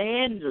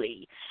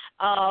unmanly.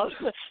 So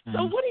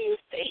what do you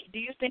think? Do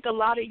you think a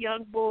lot of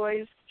young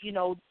boys,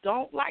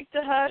 don't like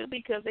to hug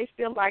because they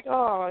feel like,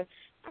 oh,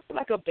 I feel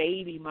like a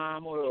baby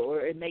mom,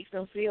 or it makes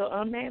them feel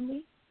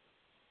unmanly?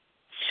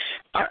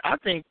 I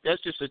think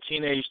that's just a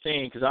teenage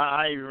thing, because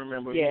I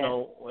remember,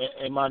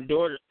 and my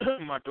daughter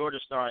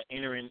started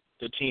entering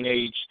the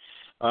teenage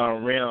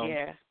realm.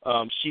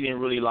 She didn't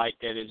really like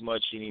that as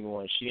much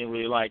anymore. She didn't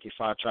really like if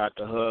I tried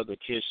to hug or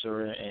kiss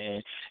her,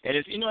 and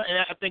it's and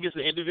I think it's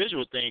an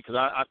individual thing, because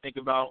I think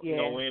about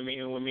when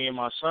me and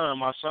my son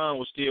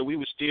was still, we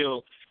would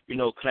still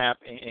clap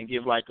and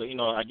give like a,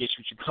 I guess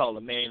what you call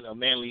a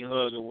manly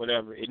hug or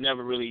whatever. It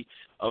never really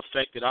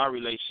affected our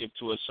relationship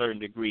to a certain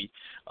degree,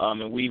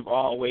 and we've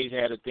always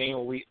had a thing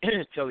where we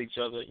tell each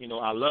other,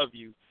 I love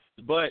you.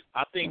 But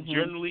I think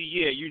generally,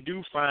 you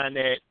do find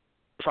that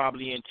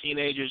probably in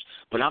teenagers,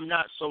 but I'm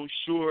not so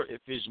sure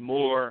if it's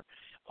more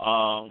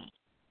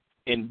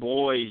in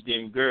boys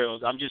than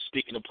girls. I'm just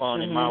speaking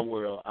upon in my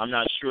world. I'm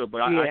not sure,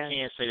 but I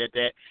can say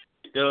that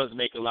does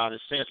make a lot of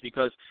sense,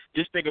 because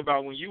just think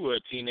about when you were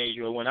a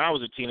teenager or when I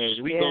was a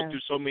teenager. We go through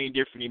so many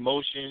different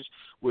emotions.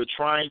 We're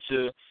trying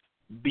to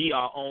be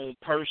our own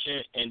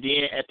person, and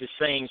then at the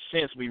same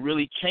sense, we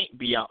really can't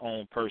be our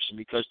own person,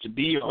 because to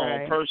be your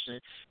own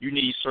person, you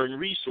need certain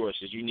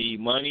resources. You need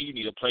money. You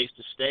need a place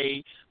to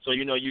stay. So,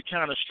 you're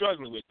kind of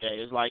struggling with that.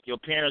 It's like your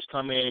parents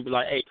come in and be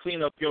like, hey,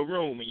 clean up your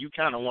room, and you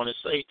kind of want to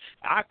say,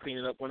 I clean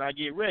it up when I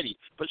get ready.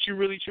 But you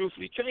really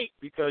truthfully can't,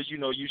 because,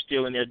 you're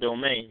still in their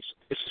domains.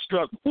 It's a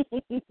struggle.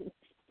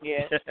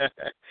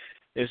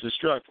 It's a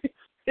struggle.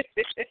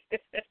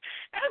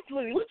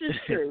 Absolutely, which is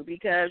true,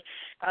 because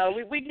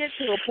we get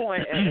to a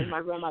point, as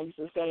my grandma used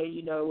to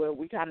say, where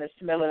we kind of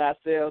smell it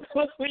ourselves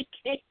when we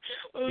get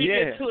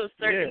to a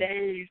certain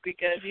age,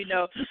 because we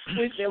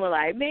feeling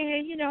like,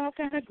 man, I'm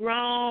kind of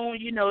grown,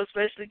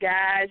 especially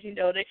guys,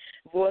 their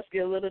voice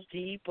get a little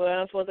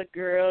deeper. For the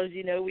girls,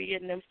 we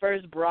getting them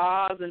first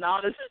bras and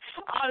all this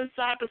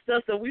type of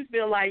stuff, so we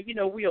feel like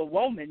we a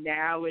woman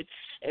now,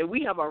 and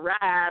we have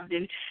arrived,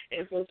 and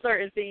for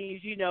certain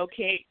things,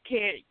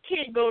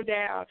 can't go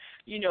down,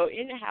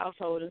 in the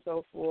household and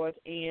so forth.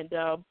 And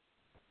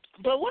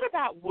but what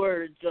about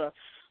words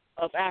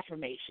of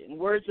affirmation,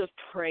 words of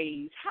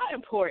praise. How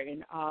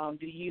important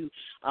do you,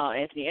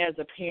 Anthony, as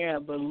a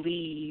parent,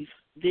 believe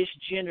this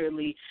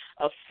generally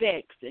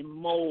affects and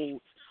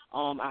molds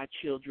our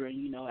children,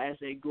 you know, as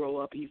they grow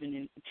up even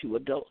into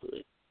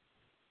adulthood?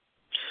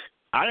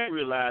 I didn't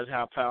realize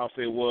how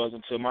powerful it was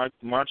until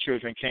my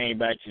children came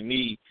back to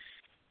me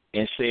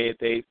and said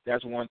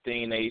that's one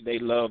thing they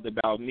loved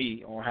about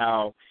me, on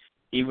how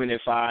even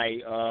if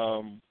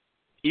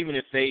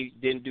they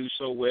didn't do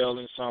so well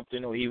in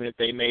something, or even if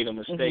they made a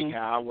mistake,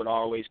 how I would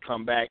always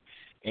come back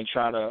and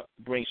try to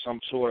bring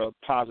some sort of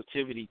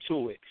positivity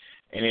to it.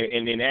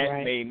 And then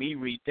that made me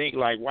rethink,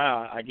 like,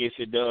 wow, I guess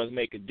it does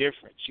make a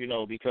difference, you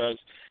know, because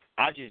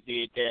I just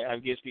did that, I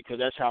guess, because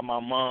that's how my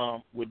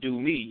mom would do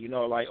me, you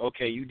know, like,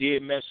 okay, you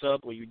did mess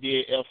up or you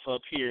did F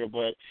up here,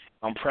 but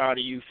I'm proud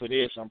of you for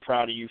this, I'm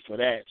proud of you for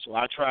that. So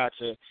I try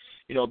to,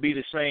 you know, be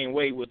the same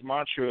way with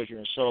my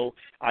children. So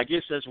I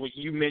guess that's what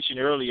you mentioned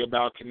earlier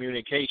about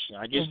communication.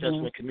 I guess that's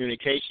when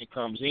communication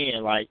comes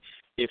in. Like,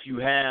 if you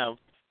have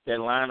that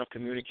line of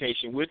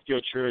communication with your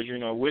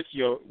children, or with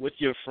your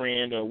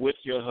friend, or with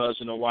your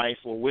husband or wife,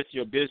 or with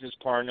your business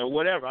partner, or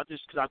whatever,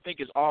 because I think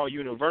it's all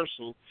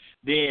universal,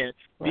 then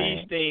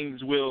these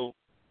things will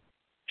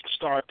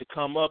start to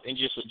come up in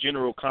just a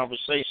general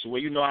conversation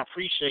where, you know, I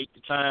appreciate the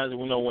times,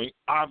 you know, when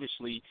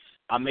obviously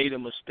I made a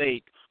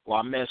mistake or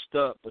I messed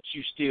up, but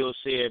you still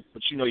said,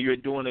 but, you know, you're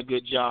doing a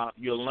good job,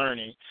 you're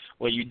learning,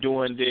 or you're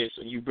doing this,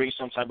 and you bring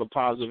some type of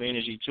positive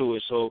energy to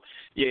it. So,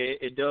 yeah,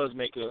 it does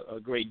make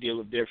a great deal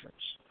of difference.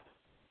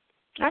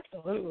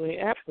 Absolutely,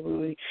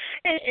 absolutely.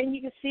 And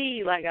you can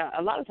see, like,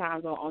 a lot of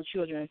times on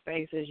children's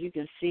faces, you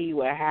can see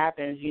what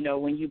happens, you know,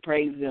 when you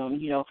praise them,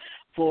 you know,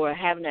 for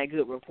having that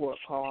good report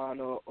card,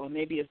 or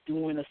maybe it's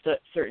doing a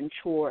certain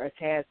chore or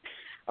task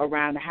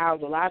around the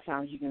house. A lot of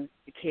times you can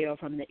tell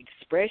from the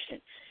expression,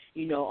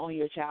 you know, on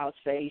your child's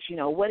face, you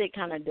know, what it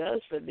kind of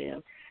does for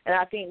them. And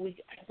I think we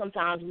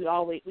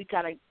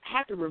kind of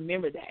have to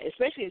remember that,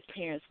 especially as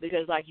parents,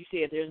 because, like you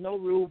said, there's no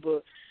rule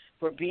book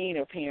for being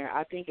a parent.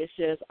 I think it's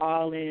just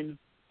all in,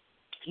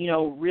 you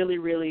know, really,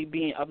 really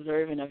being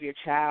observant of your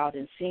child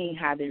and seeing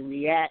how they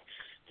react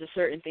to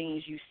certain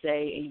things you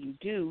say and you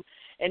do.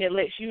 And it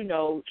lets you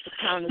know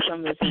kind of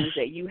some of the things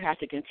that you have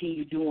to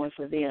continue doing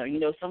for them. You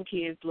know, some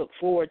kids look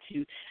forward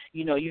to,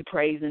 you know, you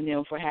praising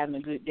them for having a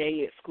good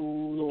day at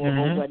school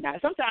or whatnot.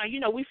 Sometimes,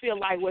 you know, we feel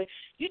like, well,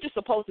 you're just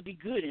supposed to be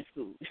good in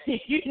school.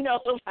 You know,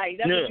 like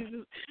that's what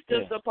you're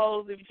just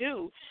supposed to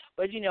do.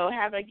 But, you know,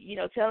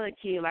 telling a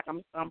kid, like,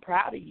 I'm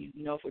proud of you,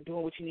 you know, for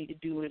doing what you need to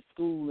do in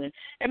school, and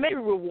maybe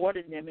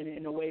rewarding them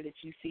in a way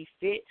that you see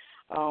fit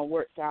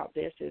works out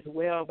best as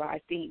well. But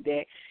I think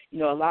that, you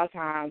know, a lot of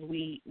times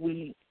we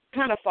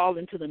kind of fall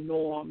into the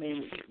norm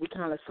and we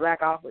kind of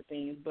slack off with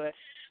things, but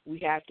we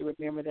have to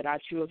remember that our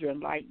children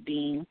like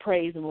being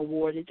praised and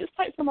rewarded, just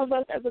like some of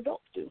us as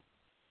adults do.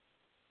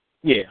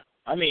 Yeah,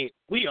 I mean,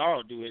 we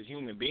all do as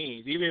human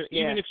beings. Even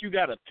if you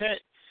got a pet,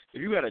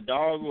 if you got a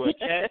dog or a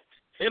cat,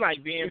 they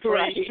like being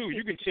praised too.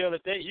 You can tell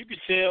that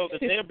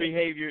their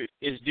behavior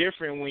is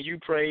different when you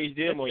praise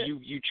them or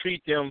you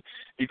treat them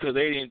because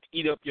they didn't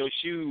eat up your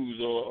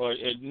shoes or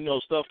you know,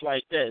 stuff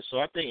like that. So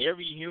I think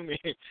every human,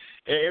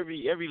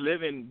 every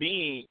living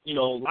being, you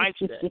know, likes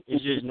that.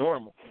 It's just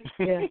normal.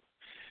 Yeah,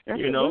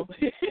 you know.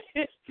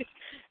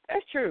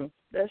 That's true.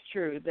 That's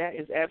true. That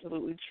is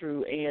absolutely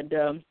true. And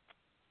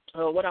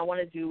what I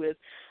want to do is,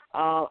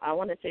 I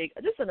want to take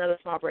just another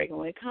small break, and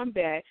when we come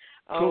back,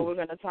 we're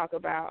going to talk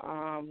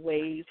about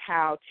ways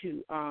how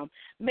to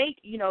make,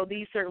 you know,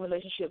 these certain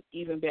relationships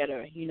even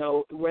better. You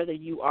know, whether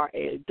you are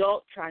an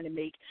adult trying to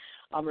make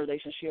a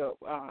relationship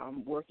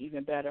work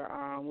even better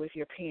with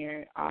your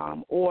parent,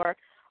 or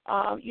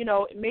you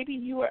know, maybe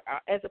you are,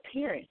 as a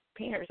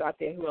parents out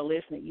there who are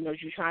listening, you know,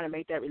 you're trying to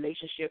make that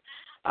relationship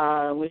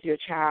with your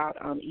child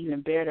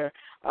even better.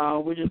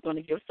 We're just going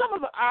to give some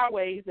of our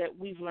ways that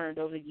we've learned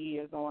over the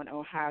years on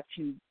how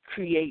to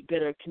create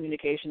better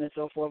communication and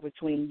so forth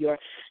between your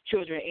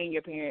children and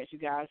your parents, you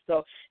guys.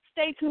 So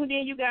stay tuned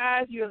in, you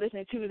guys. You're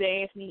listening to the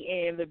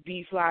Anthony and the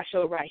B.Fly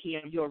show right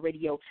here on your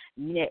radio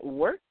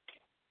network.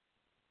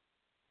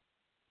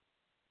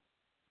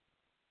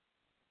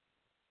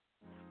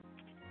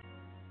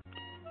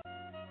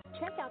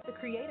 Check out the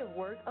creative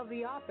work of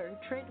the author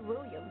Trent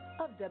Williams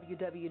of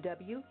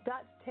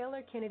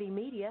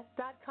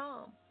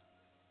www.taylorkennedymedia.com.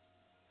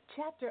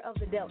 Chapter of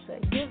the Delta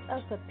gives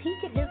us a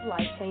peek at his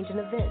life-changing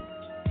events.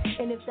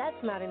 And if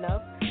that's not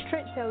enough,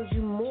 Trent tells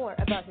you more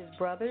about his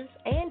brothers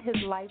and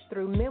his life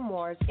through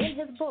memoirs in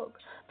his book,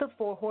 The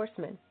Four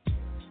Horsemen.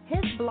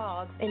 His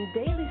blogs and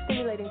daily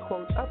stimulating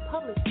quotes are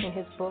published in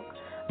his book,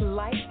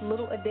 Life's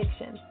Little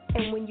Addiction.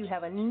 And when you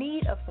have a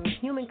need of some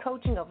human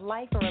coaching of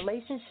life and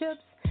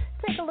relationships,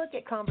 take a look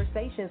at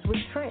Conversations with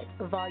Trent,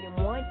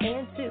 Volume 1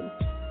 and 2,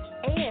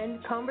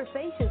 and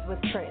Conversations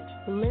with Trent,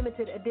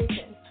 Limited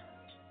Edition.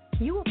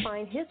 You will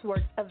find his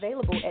works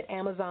available at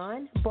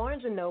Amazon,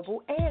 Barnes &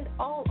 Noble, and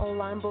all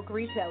online book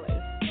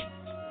retailers.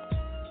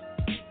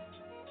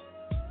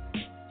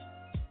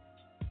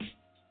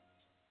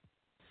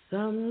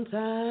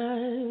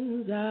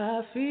 Sometimes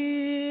I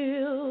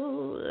feel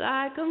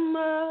like a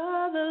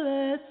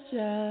motherless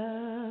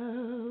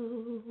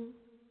child.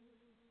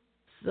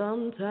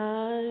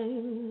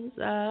 Sometimes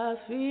I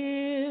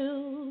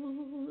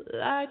feel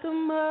like a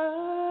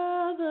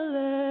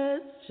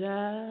motherless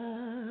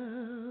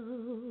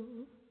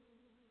child.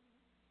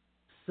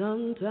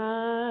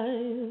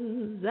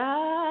 Sometimes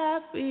I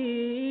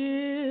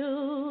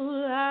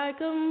feel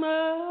like a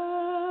motherless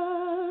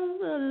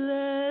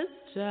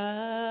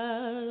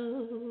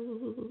child.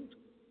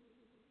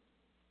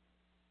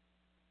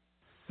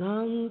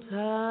 Sometimes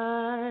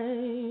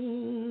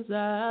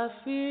I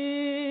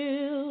feel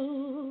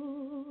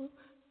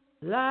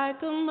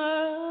like a motherless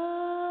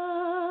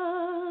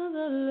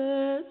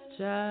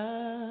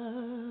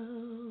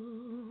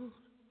child.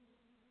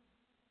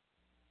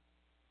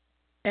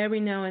 Every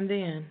now and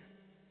then,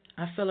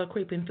 I feel her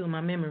creeping through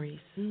my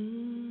memories,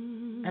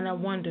 and I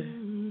wonder,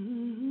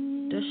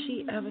 does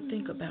she ever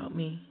think about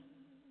me?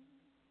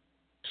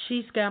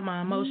 She's got my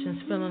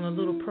emotions feeling a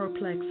little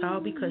perplexed, all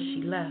because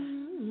she left.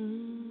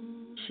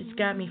 She's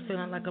got me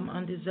feeling like I'm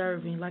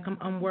undeserving, like I'm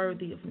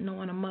unworthy of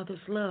knowing a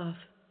mother's love.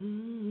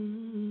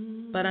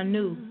 But I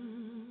knew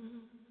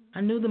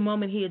the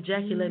moment he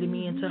ejaculated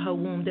me into her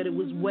womb that it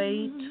was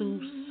way too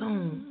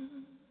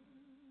soon,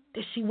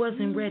 that she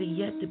wasn't ready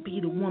yet to be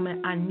the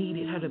woman I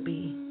needed her to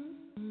be.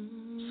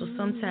 So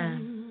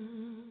sometimes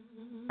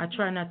I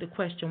try not to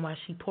question why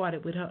she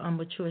parted with her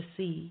immature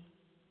seed.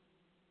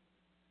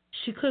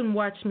 She couldn't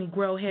watch me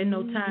grow, had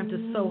no time to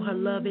sow her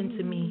love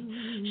into me.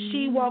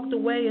 She walked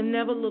away and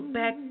never looked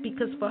back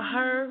because for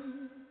her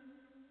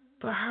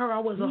I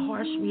was a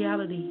harsh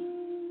reality.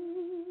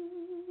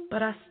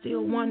 But I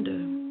still wonder,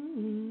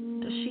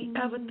 does she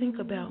ever think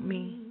about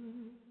me?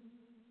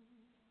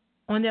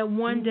 On that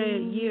one day a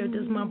year,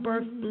 does my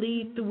birth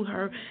bleed through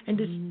her and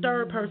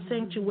disturb her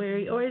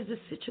sanctuary, or is the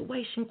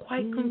situation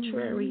quite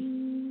contrary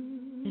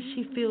and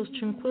she feels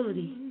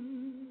tranquility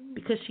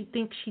because she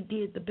thinks she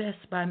did the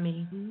best by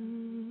me?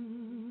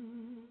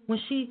 When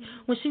she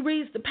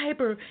reads the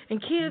paper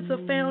and kids are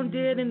found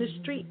dead in the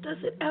street,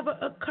 does it ever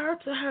occur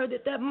to her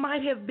that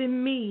might have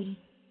been me?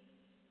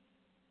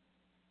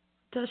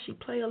 Does she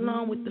play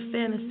along with the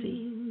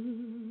fantasy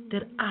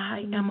that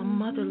I am a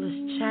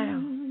motherless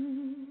child?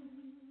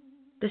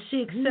 Does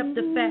she accept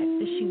the fact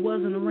that she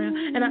wasn't around?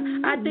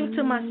 And I think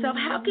to myself,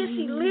 how can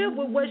she live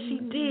with what she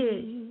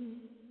did?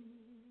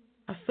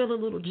 I feel a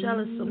little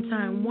jealous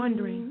sometimes,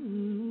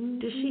 wondering,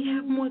 did she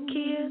have more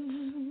kids?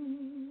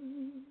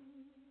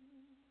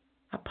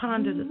 I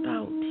ponder the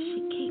thought, did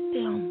she keep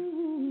them?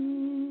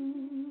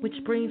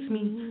 Which brings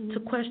me to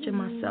question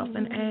myself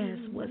and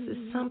ask, was it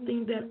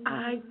something that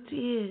I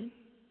did?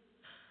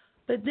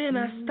 But then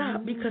I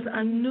stopped because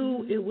I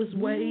knew it was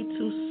way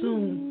too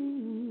soon.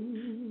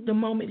 The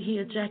moment he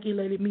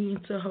ejaculated me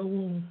into her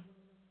womb,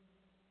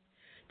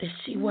 that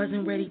she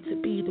wasn't ready to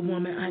be the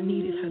woman I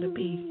needed her to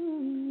be.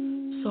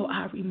 So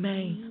I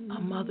remain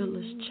a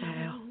motherless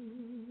child.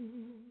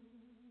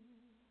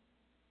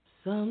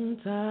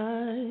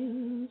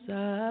 Sometimes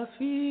I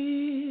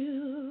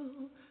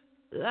feel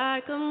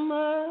like a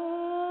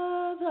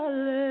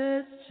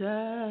motherless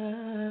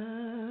child.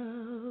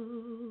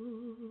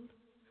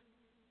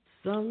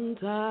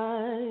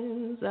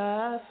 Sometimes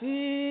I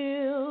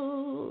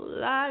feel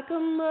like a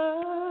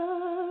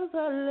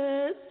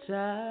motherless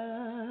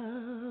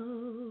child.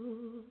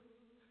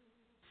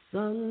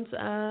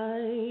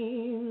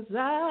 Sometimes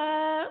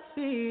I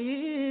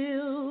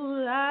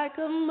feel like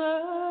a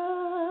motherless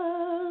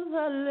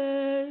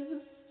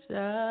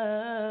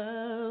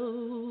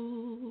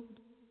child.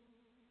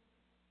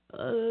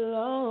 A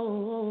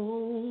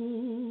long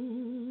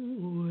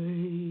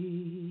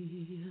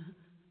way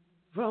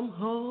from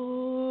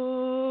home,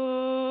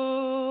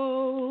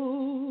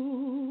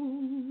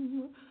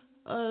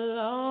 a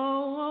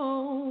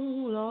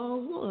long,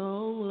 long,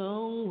 long,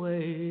 long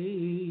way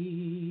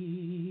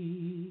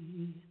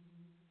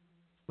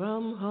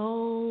from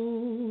home.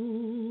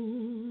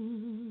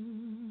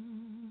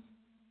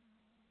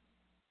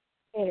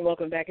 And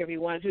welcome back,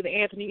 everyone, to the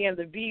Anthony and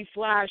the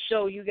B.Fly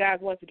show. You guys,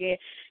 once again,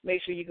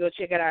 make sure you go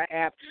check out our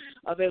app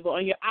available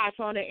on your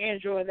iPhone and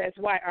Android. That's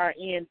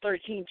YRN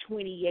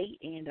 1328.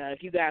 And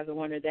if you guys are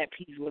wondering, that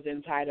piece was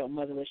entitled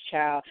Motherless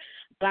Child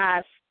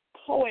by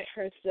poet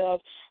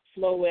herself,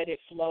 Floetic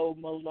Flo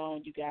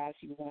Malone. You guys,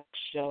 you want to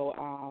show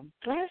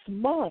last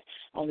month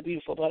on the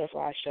Beautiful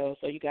Butterfly show.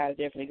 So you guys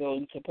definitely go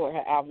and support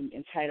her album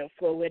entitled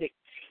Floetic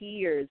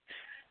Tears.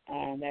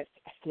 That's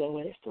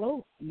Floetic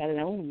Flo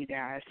Malone, you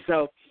guys.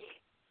 So,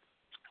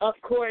 of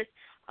course,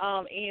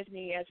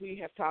 Anthony, as we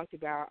have talked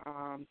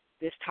about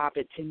this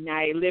topic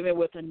tonight, living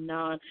with a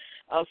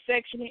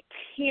non-affectionate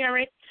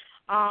parent.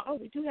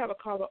 We do have a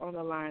caller on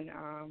the line.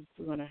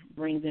 We're going to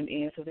bring them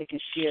in so they can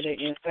share their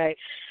insight.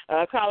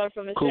 Caller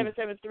from the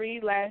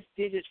 773, last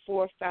digit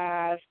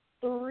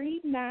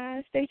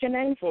 4539. State your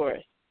name for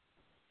us.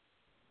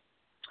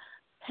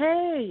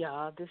 Hey,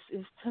 y'all. This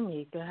is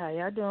Tamika. How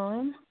y'all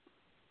doing?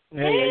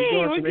 Hey,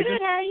 we're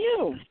good. How are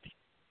you?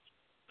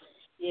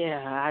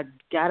 Yeah,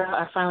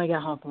 I finally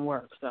got home from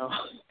work, so.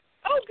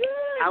 Oh, good.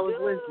 I was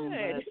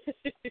listening,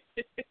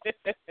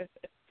 but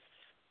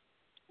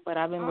But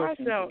I've been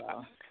listening to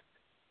y'all.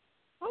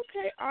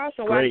 Okay,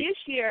 awesome. Great. Well, I did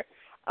share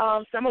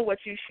some of what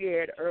you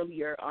shared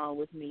earlier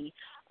with me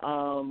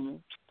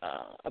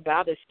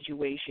about the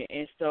situation,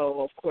 and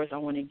so, of course, I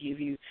want to give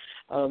you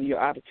your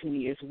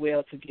opportunity as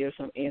well to give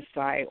some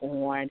insight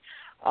on,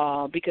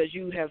 because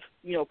you have,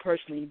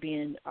 personally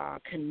been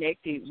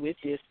connected with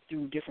this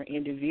through different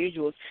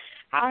individuals.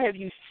 How have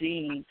you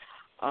seen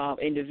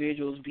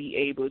individuals be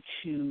able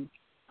to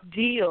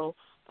deal,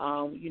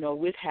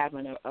 with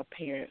having a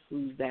parent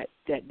who's that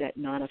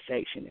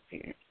non-affectionate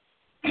parent?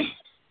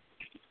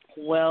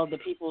 Well, the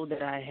people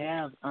that I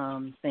have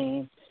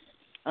seen,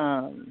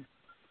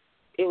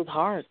 it was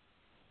hard,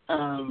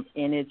 and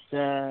it's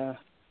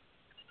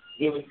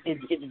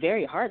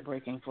very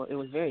heartbreaking for. It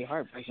was very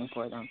heartbreaking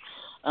for them.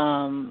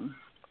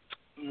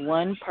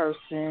 One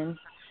person,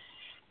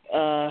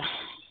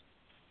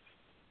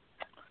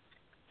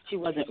 she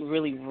wasn't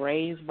really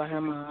raised by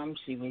her mom.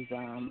 She was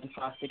in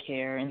foster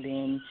care, and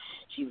then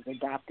she was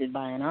adopted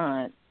by an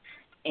aunt,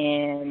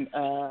 and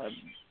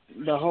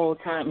the whole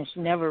time, and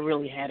she never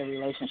really had a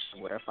relationship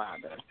with her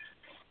father.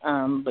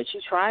 But she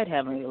tried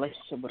having a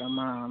relationship with her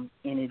mom,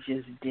 and it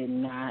just did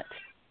not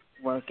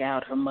work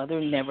out. Her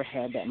mother never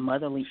had that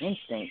motherly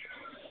instinct.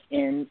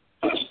 And,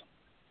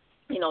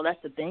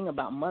 that's the thing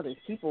about mothers.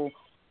 People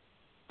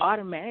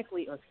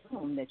automatically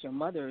assume that your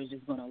mother is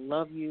just going to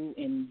love you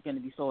and going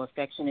to be so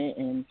affectionate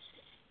and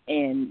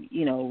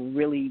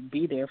really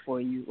be there for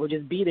you, or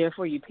just be there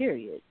for you,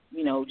 period.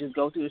 Just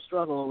go through the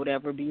struggle or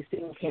whatever, be a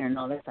single parent and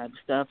all that type of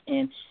stuff.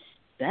 And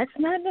that's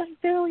not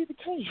necessarily the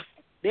case.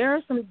 There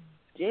are some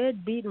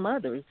deadbeat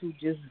mothers who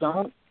just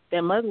don't,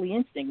 that motherly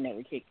instinct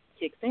never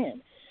kicks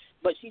in.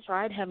 But she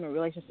tried having a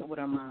relationship with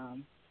her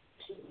mom.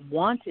 She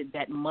wanted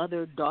that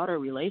mother-daughter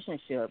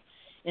relationship.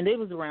 And it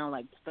was around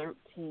like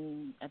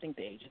 13, I think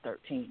the age of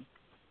 13,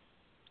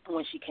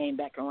 when she came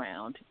back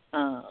around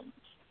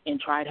and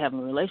tried having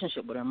a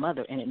relationship with her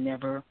mother, and it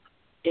never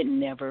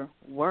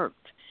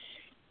worked.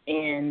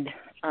 And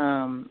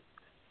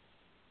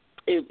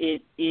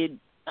it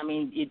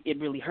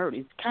really hurt.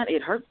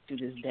 It hurts to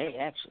this day,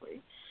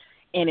 actually,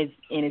 and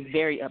it's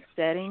very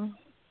upsetting.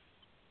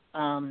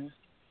 And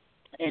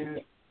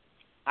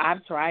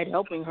I've tried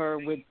helping her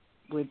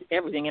with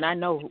everything, and I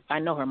know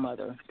her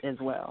mother as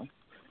well.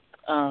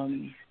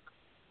 And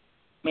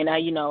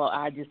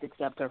I just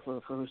accept her for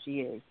who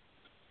she is,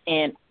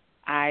 and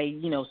I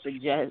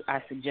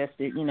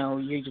suggested,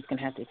 you're just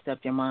gonna have to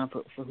accept your mom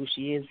for who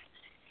she is.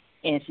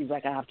 And she's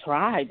like, I've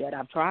tried that.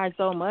 I've tried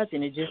so much,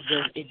 and it just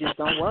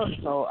don't work.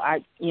 So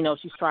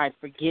she's tried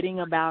forgetting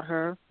about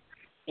her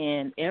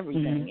and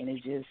everything, and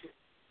it just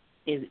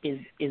is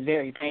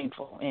very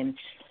painful. And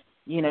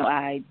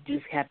I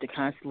just have to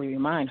constantly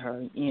remind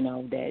her,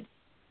 that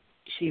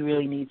she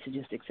really needs to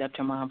just accept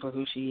her mom for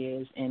who she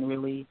is, and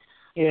really,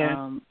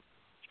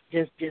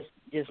 just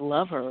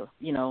love her,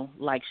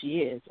 like she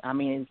is. I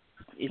mean,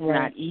 it's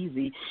not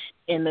easy.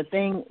 And the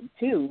thing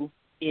too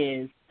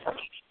is,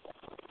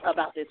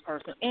 about this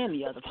person and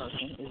the other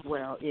person as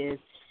well, is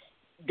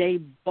they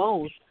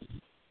both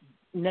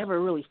never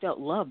really felt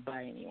loved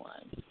by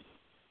anyone.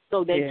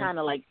 So they kind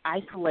of like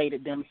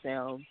isolated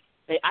themselves.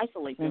 They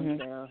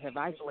have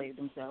isolated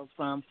themselves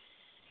from,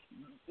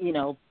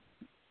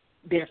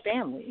 their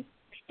family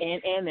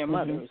and their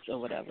mothers or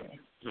whatever.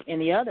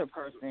 And the other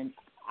person,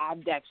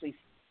 I've actually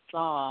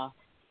saw,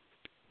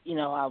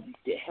 I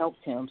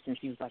helped him since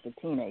he was like a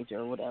teenager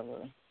or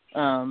whatever.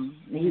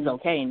 He's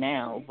okay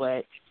now,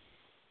 but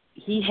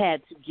he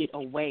had to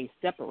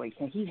separate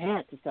him. He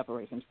had to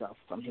separate himself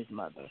from his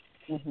mother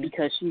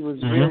because she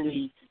was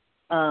really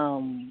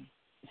stunning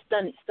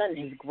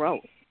his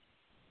growth,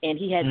 and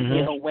he had to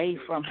get away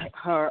from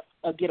her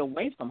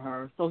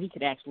so he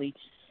could actually,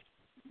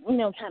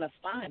 kind of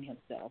find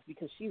himself,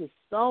 because she was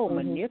so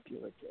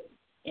manipulative.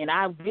 And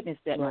I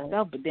witnessed that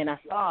myself, but then I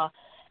saw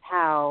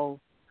how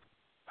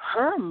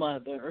her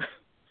mother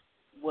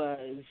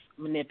was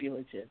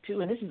manipulative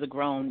too. And this is a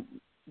grown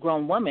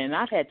woman, and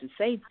I've had to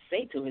say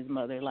to his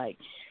mother, like,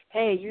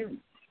 hey, you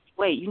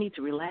need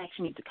to relax,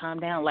 you need to calm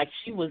down. Like,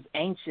 she was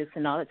anxious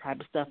and all that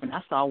type of stuff, and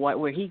I saw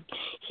where he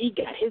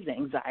got his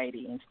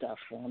anxiety and stuff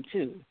from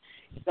too.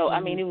 So I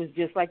mean, it was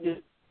just like this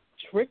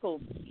trickle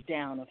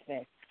down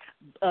effect.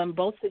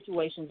 Both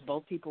situations,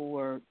 both people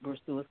were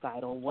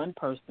suicidal. One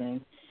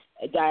person,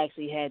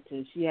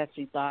 she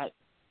actually thought,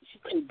 she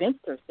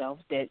convinced herself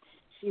that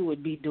she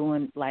would be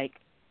doing like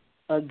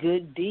a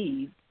good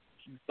deed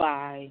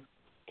by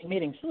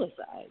committing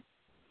suicide,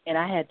 and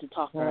I had to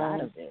talk her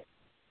out of it.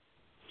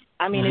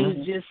 I mean, it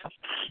was just,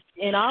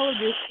 and all of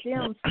this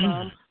stems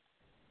from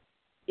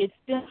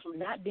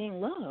not being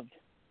loved,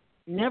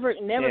 never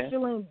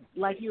feeling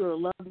like you were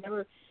loved,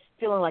 never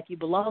feeling like you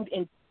belonged.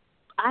 And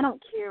I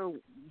don't care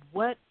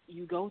what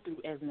you go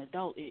through as an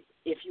adult.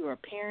 If you're a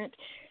parent,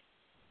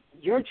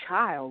 your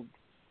child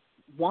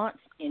wants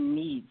and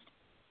needs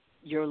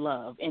your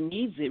love, and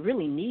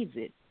really needs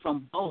it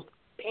from both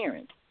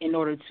parents in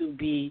order to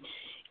be,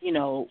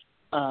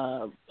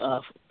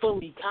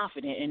 fully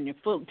confident and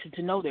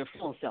to know their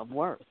full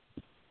self-worth.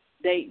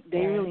 They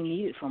really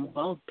need it from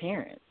both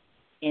parents.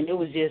 And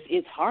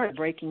it's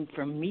heartbreaking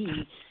for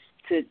me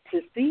to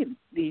see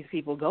these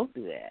people go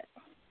through that.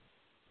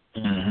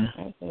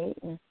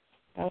 Mm-hmm.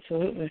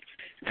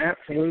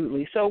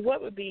 Absolutely. So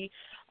what would be,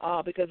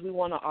 because we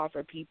want to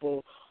offer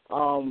people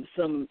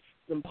some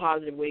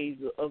positive ways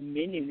of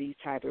mending these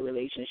type of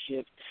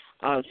relationships,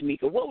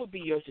 Tamika, what would be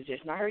your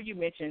suggestion? I heard you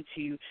mention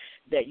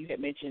that you had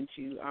mentioned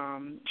to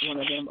one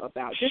of them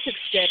about just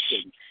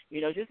accepting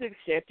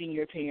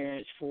your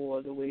parents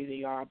for the way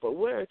they are. But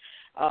what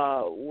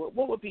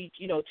would be,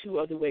 two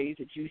other ways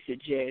that you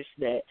suggest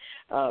that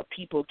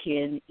people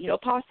can,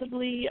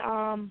 possibly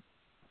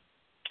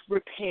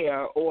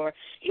repair or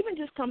even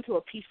just come to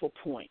a peaceful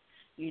point,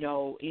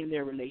 in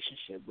their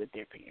relationship with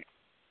their parents?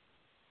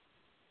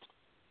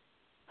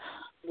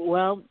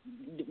 Well,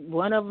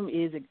 one of them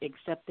is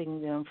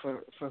accepting them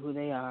for who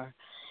they are.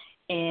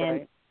 And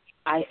right.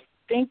 I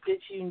think that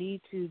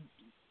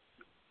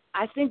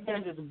I think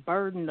there's this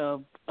burden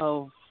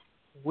of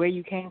where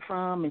you came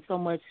from and so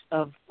much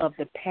of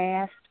the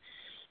past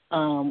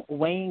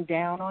weighing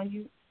down on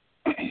you.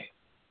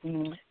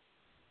 Mm-hmm.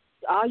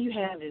 All you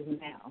have is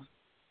now.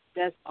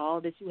 That's all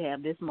that you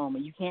have, this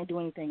moment. You can't do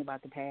anything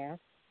about the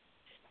past.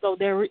 So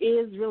there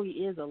really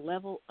is a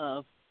level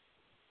of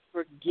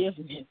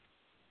forgiveness.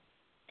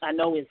 I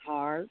know it's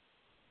hard,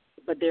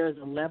 but there is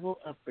a level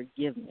of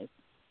forgiveness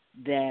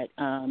that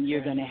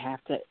you're going to have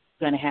to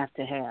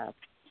have,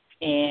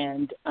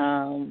 and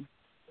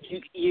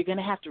you're going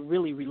to have to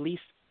really release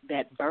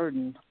that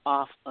burden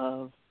off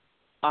of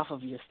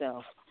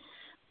yourself,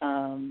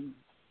 and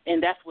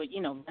that's what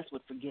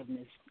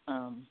forgiveness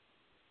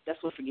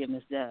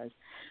does.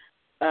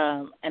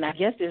 And I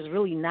guess there's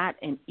really not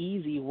an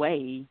easy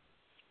way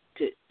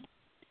to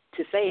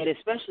say it,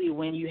 especially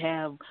when you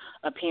have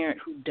a parent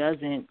who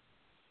doesn't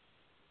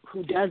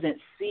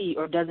see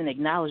or doesn't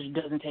acknowledge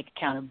or doesn't take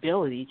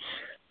accountability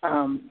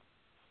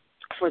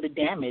for the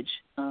damage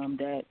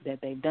that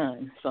they've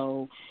done.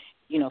 So,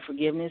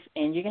 forgiveness,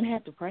 and you're going to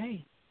have to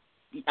pray.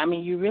 I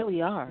mean, you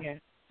really are. Yeah.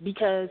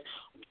 Because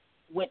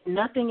when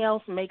nothing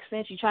else makes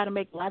sense, you try to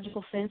make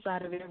logical sense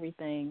out of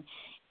everything,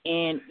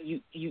 and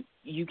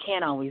you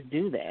can't always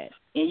do that.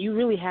 And you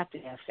really have to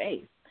have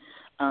faith.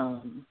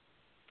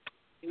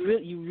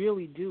 You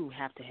really do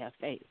have to have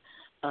faith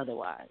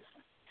otherwise.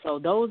 So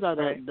those are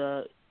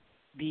the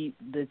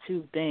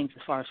two things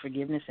as far as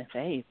forgiveness and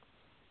faith.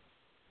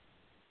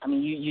 I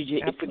mean, you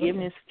just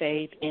forgiveness,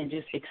 faith, and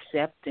just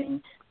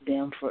accepting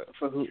them for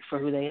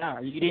who they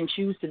are. You didn't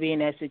choose to be in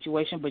that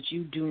situation, but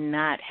you do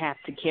not have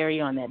to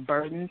carry on that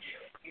burden.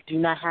 You do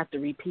not have to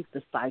repeat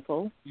the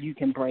cycle. You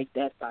can break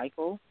that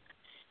cycle.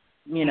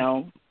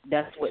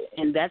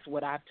 That's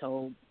what I've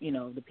told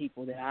the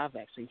people that I've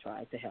actually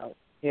tried to help.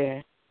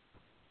 Yeah,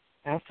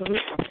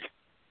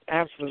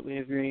 absolutely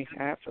agree.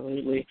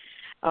 Absolutely.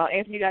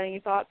 Anthony, you got any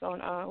thoughts on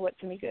what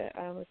Tamika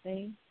was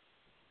saying?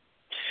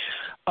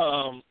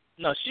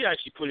 No, she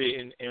actually put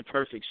it in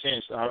perfect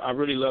sense. I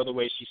really love the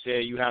way she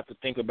said you have to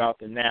think about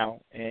the now.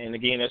 And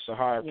again, that's a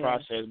hard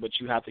process, but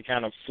you have to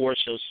kind of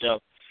force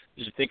yourself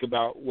to think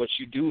about what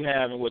you do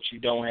have and what you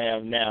don't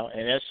have now.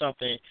 And that's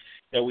something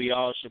that we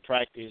all should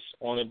practice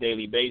on a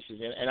daily basis.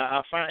 And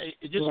I find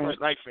it just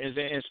like for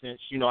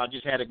instance, I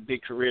just had a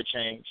big career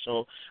change.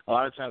 So a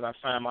lot of times I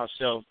find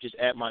myself just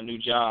at my new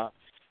job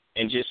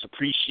and just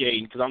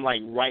appreciating, because I'm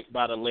like right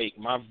by the lake.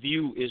 My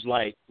view is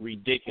like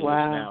ridiculous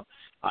now.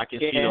 I can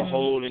see the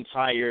whole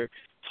entire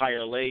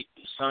lake.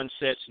 The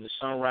sunsets and the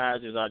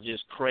sunrises are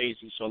just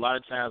crazy. So a lot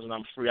of times when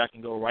I'm free, I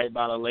can go right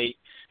by the lake,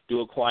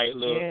 do a quiet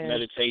little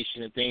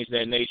meditation and things of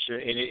that nature.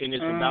 And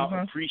it's about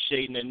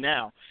appreciating it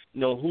now.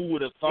 Who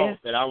would have thought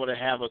that I would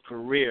have a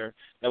career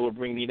that would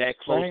bring me that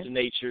close to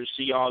nature,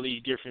 see all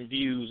these different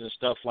views and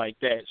stuff like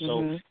that.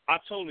 So I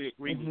totally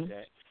agree with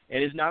that.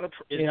 And it's not an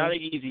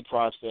easy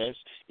process.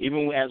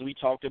 Even as we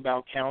talked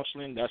about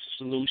counseling, that's a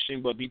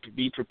solution, but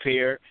be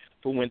prepared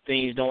for when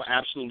things don't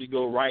absolutely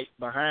go right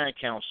behind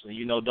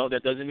counseling.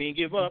 That doesn't mean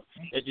give up.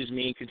 That just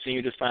means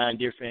continue to find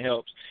different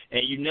helps.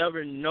 And you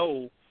never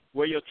know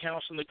where your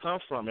counselor come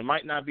from. It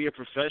might not be a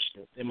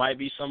professional. It might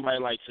be somebody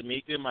like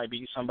Tamika. It might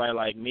be somebody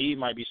like me. It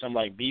might be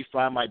somebody like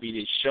B.Fly. It might be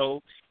this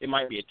show. It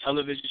might be a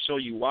television show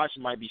you watch.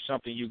 It might be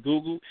something you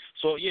Google.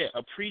 So,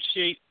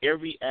 appreciate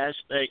every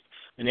aspect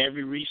and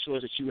every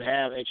resource that you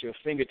have at your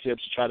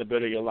fingertips to try to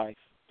better your life.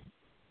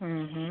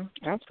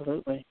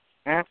 Absolutely.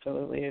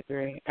 Absolutely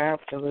agree.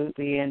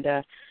 Absolutely. And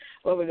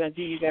what we're going to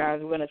do, you guys,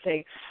 we're going to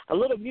take a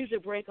little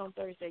music break on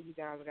Thursday. You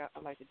guys, I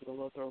like to do a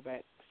little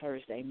throwback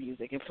Thursday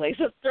music and play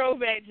some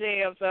throwback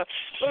jams. So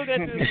what we're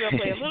going to do is we're going to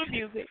play a little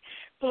music,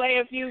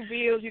 play a few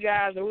bills, you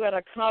guys, and we're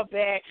going to come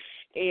back.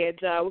 And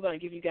we're going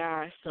to give you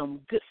guys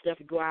some good stuff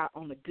to go out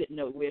on a good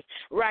note with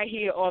right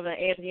here on the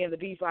Anthony and the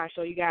B.Fly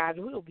Show, you guys.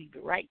 We'll be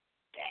right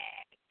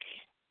back.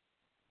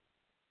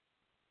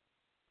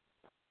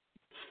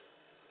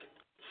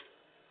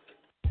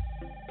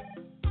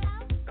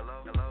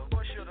 Hello,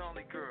 what's your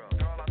only girl?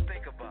 You're all I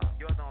think about.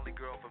 You're the only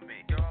girl for me.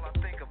 You're all I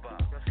think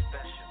about. You're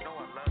special. Know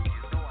I love you.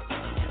 Know I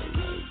love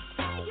you.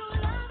 Say you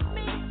love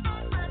me.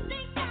 I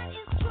think that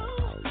is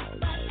true.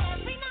 But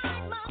every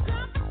night my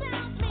girlfriend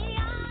tells me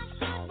I'm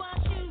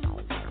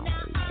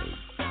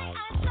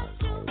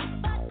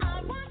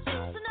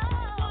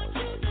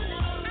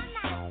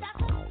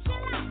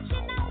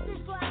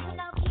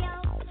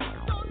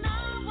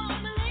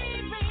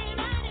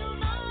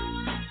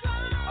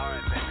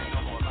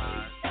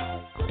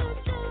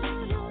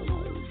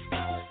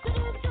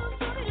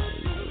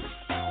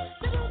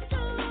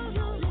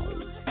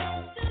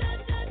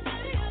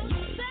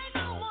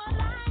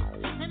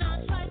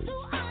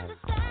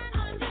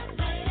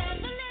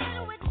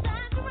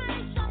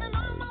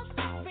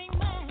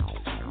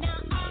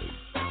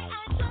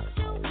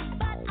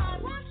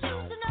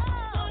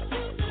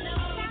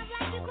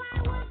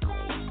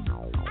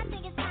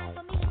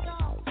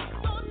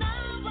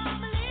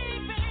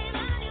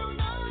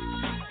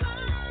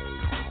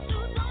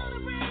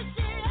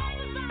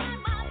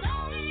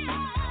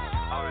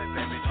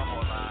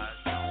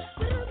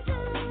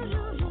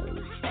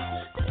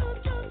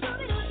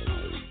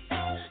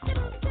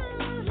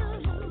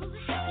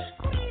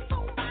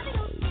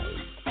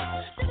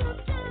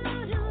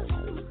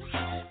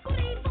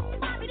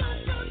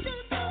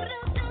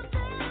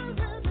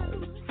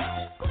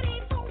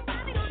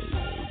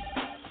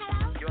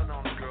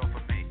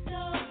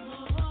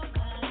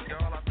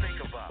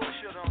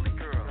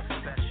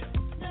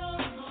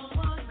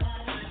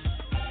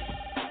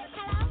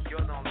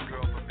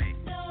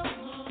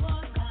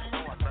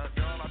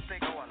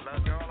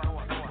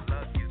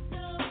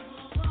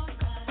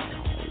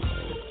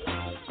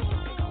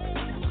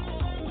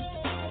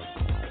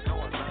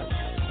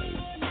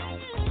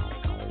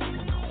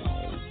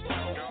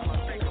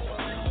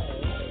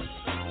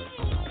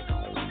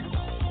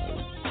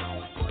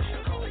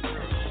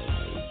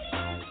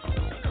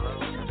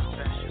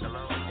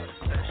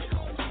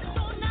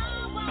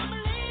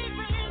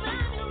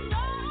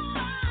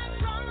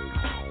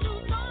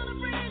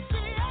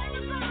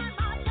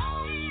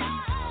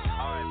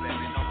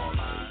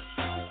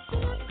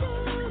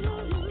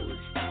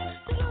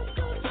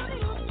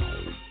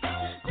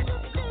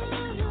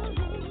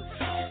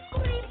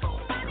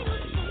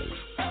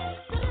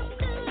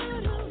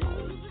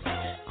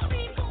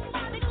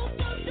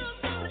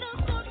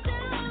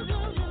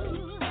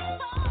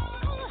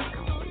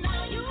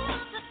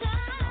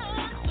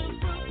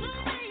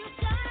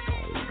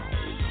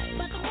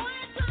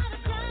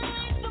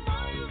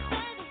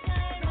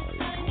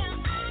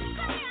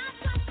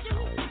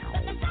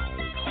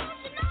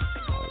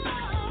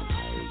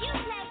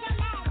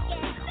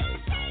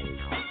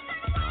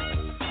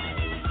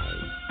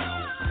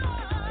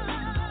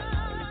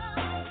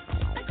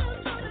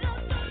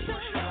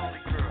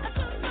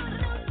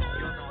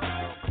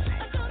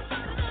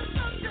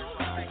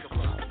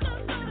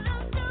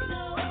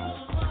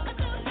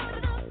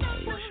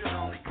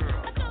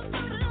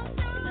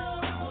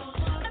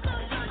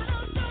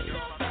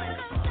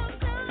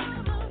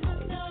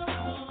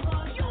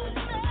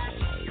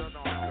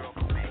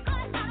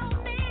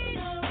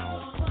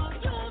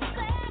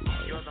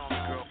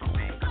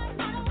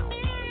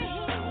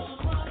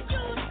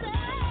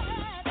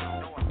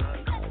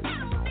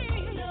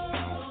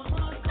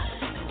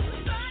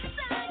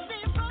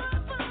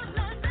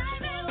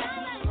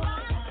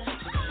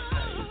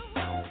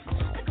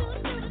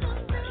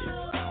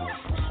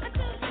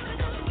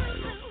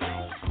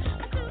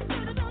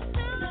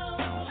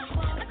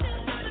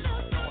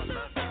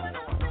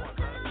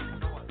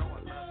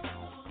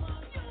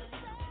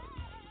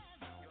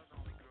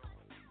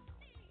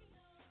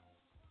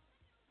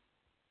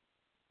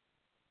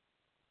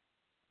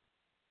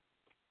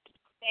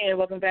And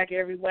welcome back,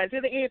 everyone, to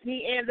the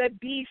Anthony and the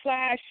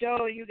B.Fly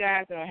show. You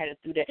guys know how to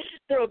do that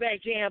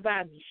throwback jam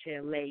by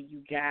Michelle,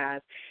 you guys.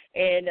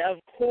 And, of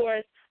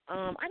course,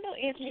 I know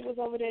Anthony was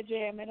over there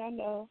jamming. I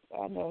know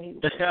he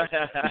was.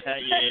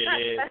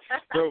 yeah.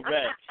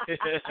 Throwback.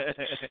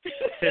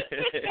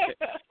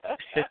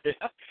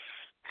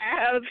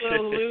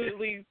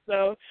 Absolutely.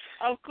 So,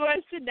 of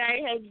course,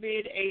 tonight has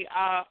been a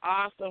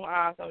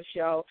awesome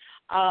show.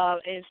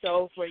 And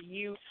so for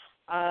you,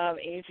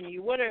 Anthony,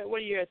 what are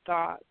your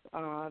thoughts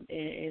and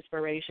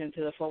inspiration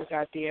to the folks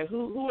out there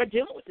who are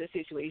dealing with the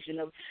situation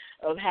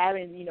of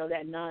having,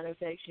 that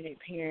non-affectionate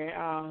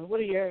parent? What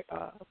are your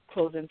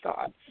closing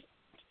thoughts?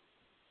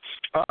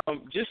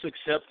 Just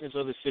acceptance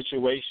of the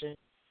situation,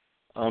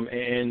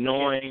 and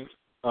knowing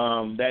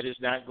that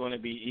it's not going to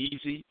be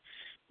easy.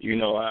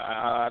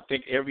 I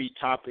think every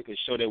topic or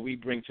show that we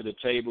bring to the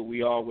table,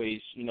 we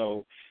always,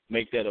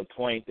 make that a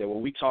point that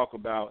when we talk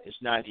about it's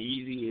not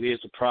easy, it is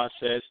a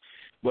process.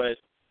 But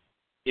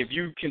if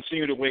you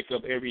continue to wake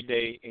up every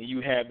day and you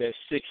have that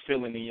sick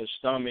feeling in your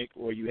stomach,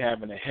 or you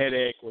having a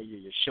headache, or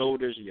your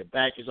shoulders or your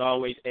back is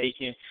always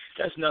aching,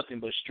 that's nothing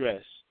but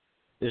stress.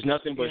 There's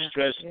nothing but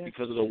stress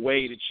because of the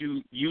way that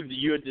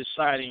you're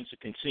deciding to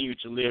continue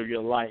to live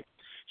your life.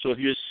 So if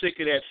you're sick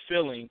of that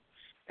feeling,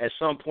 at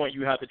some point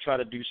you have to try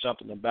to do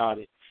something about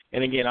it.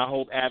 And again, I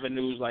hope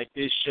avenues like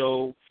this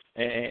show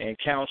and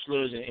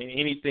counselors and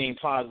anything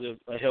positive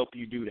will help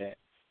you do that.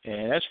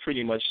 And that's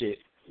pretty much it.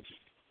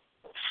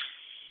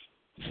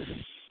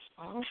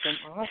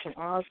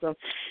 Awesome.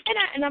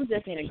 And I'm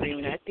definitely in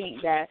agreement. I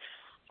think that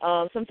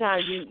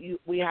sometimes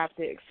we have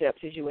to accept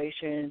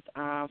situations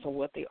for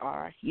what they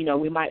are.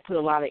 We might put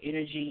a lot of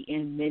energy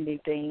in mending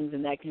things,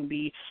 and that can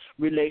be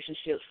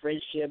relationships,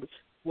 friendships,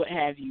 what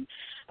have you.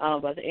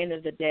 But at the end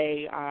of the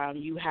day,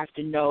 you have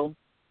to know,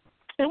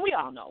 and we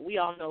all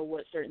know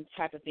what certain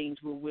type of things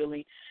we're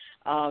willing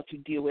to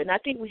deal with. And I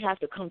think we have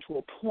to come to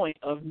a point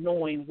of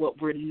knowing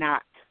what we're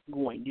not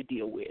going to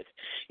deal with.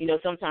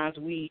 Sometimes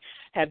we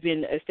have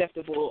been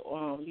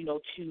acceptable,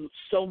 to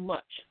so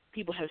much.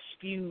 People have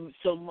spewed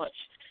so much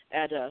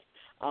at us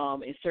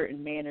in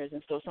certain manners,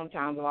 and so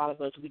sometimes a lot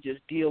of us, we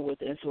just deal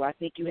with it. And so I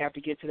think you have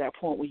to get to that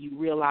point where you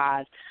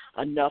realize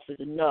enough is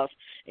enough.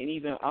 And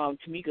even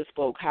Tamika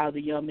spoke how the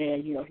young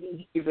man,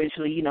 he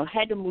eventually,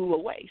 had to move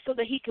away so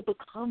that he could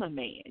become a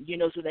man,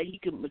 so that he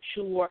could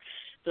mature,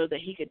 so that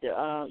he could,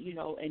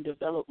 and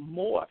develop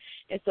more.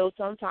 And so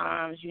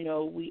sometimes,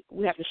 we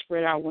have to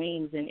spread our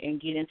wings and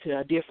get into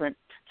a different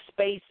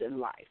space in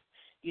life.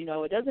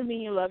 It doesn't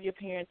mean you love your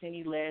parents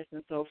any less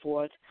and so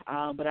forth,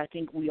 but I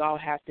think we all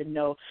have to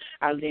know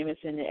our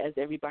limits, and as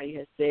everybody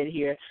has said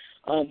here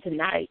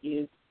tonight,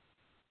 is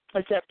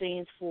accept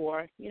things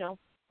for, the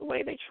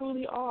way they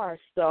truly are.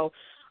 So,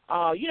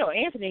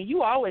 Anthony,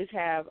 you always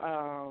have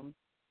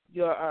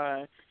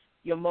your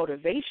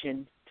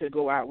motivation to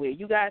go out with.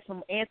 You got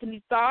some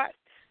Anthony thoughts?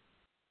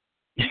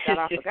 You thought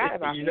I forgot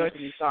about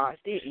Anthony thoughts,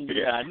 didn't you?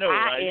 Yeah, I know,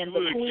 right? I am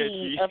the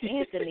queen of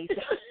Anthony.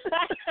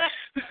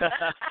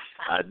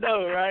 I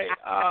know, right?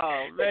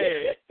 Oh,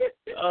 man.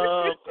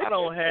 I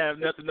don't have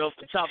nothing off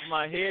the top of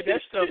my head.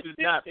 That stuff is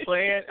not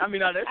planned. I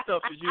mean, that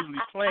stuff is usually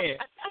planned.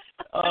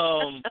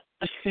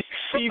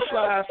 B.Fly,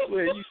 I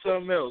swear, you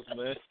something else,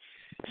 man.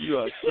 You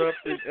are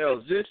something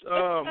else. Just,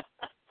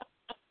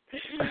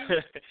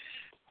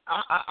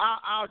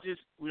 I'll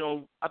just,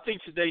 I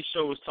think today's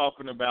show is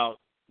talking about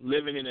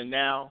living in the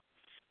now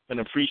and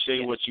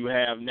appreciating what you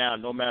have now,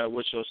 no matter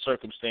what your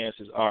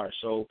circumstances are.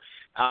 So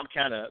I'm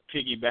kind of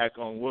piggyback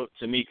on what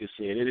Tamika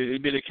said.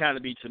 It better kind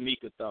of be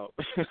Tamika thought.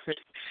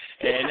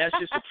 And that's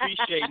just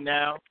appreciate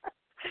now,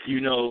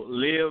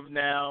 live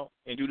now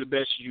and do the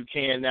best you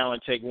can now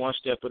and take one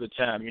step at a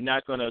time. You're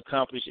not going to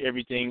accomplish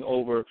everything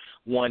over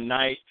one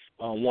night,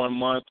 1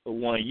 month, or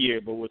 1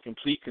 year, but with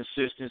complete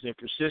consistency and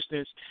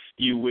persistence,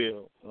 you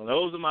will. Well,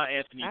 those are my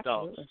Anthony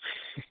thoughts.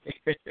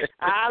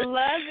 I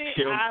love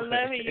it. I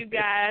love it, you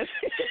guys.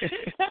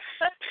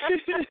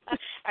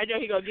 I know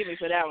he's going to give me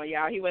for that one,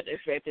 y'all. He wasn't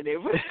expecting it.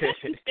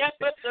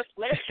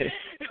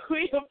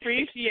 We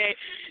appreciate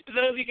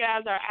those of you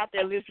guys are out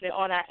there listening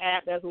on our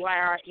app. That's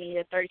YRN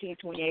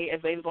 1328,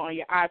 available on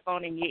your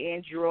iPhone and your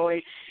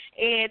Android.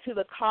 And to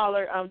the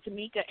caller,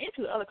 Tamika, and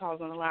to the other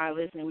callers on the line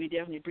listening, we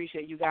definitely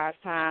appreciate you guys'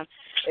 time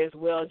as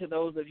well. To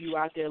those of you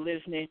out there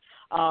listening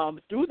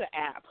through the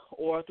app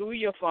or through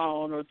your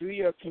phone or through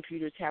your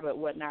computer, tablet,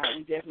 whatnot,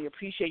 we definitely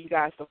appreciate you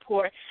guys'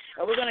 support.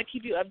 And we're going to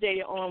keep you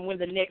updated on when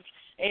the next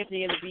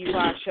Anthony and the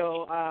B.Fly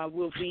show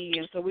will be.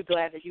 And so we're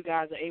glad that you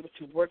guys are able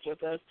to work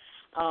with us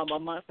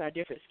amongst our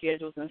different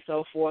schedules and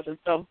so forth. And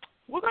so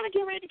we're going to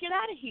get ready to get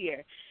out of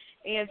here.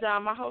 And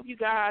I hope you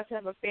guys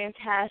have a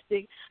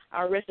fantastic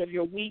rest of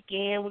your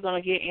weekend. We're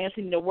going to get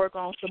Anthony to work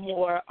on some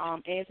more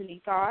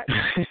Anthony thoughts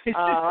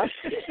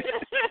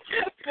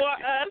for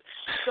us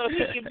so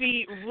he can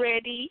be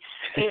ready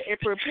and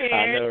prepared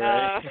I know,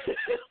 right?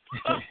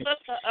 for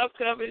the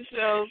upcoming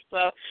shows.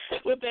 So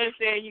with that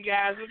said, you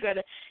guys, we're going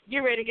to get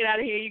ready to get out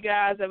of here. You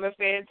guys have a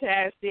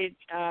fantastic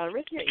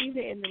rest of your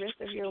evening and the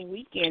rest of your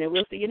weekend, and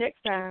we'll see you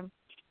next time.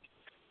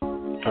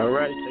 All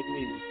right. Take it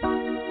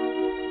easy.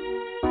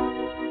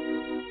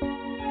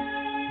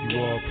 You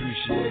all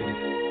appreciate it.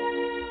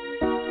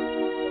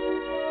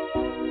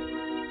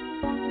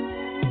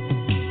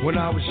 When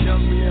I was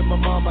young, me and my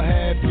mama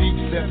had beef,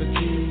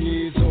 17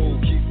 years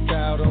old, kicked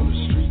out on the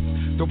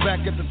street. Though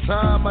back at the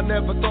time, I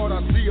never thought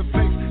I'd see her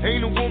face.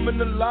 Ain't a woman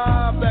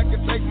alive that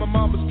could take my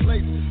mama's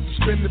place.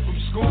 Suspended from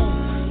school,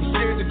 was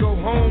scared to go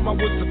home. I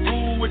was a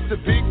fool with the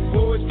big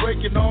boys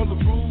breaking all the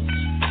rules.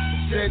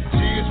 Shed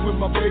tears with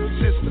my baby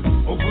sister.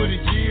 Over the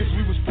years,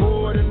 we was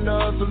poor than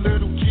other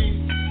little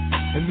kids.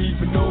 And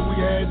even though we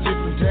had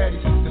different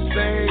daddies, the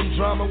same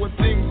drama when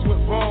things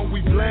went wrong,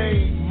 we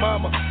blame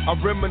mama. I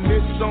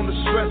reminisce on the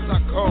stress I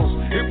caused.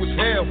 It was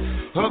hell,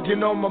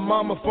 hugging on my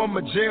mama from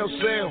a jail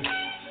cell.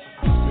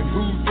 And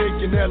who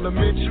thinking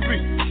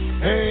elementary?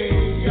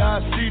 Hey, I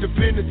see the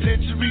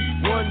penitentiary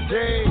one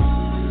day.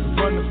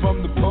 Running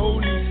from the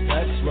police,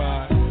 that's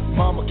right.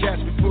 Mama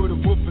catch me, put a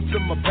whooping to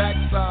my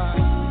backside.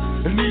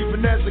 And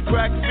even as a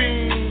crack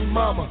fiend,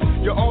 mama,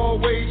 you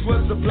always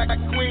was a black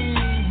queen,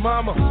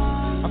 mama.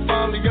 I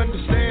finally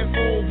understand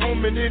for a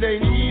woman it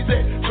ain't easy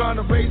trying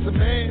to raise a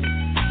man.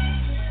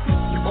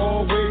 You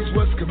always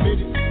was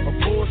committed, a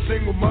poor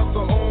single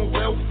mother on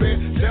welfare.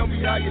 Tell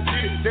me how you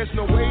did it, there's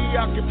no way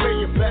I can pay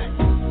you back.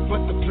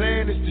 But the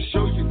plan is to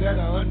show you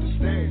that I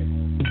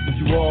understand.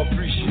 You all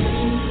appreciate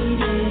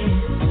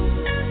it.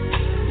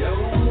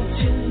 Don't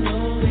you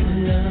know we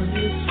love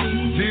you,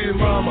 sweet dear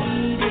mama.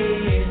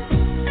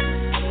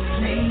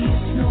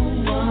 Please no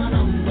one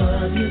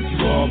above you.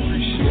 You all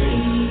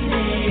appreciate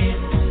it.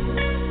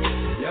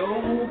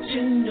 Don't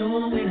you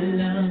know we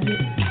love you.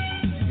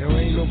 There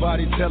ain't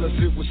nobody tell us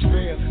it was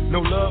fair. No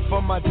love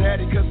for my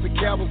daddy cause the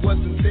coward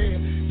wasn't there.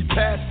 He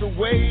passed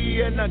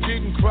away and I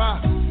didn't cry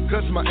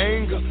cause my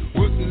anger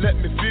wouldn't let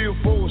me feel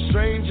for a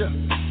stranger.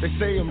 They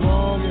say I'm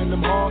wrong and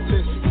I'm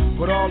heartless,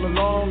 but all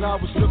along I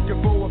was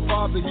looking for a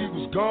father, he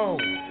was gone.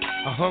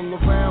 I hung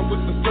around with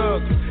the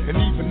thugs, and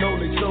even though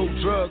they sold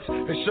drugs,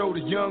 they showed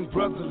a young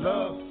brother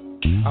love.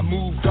 I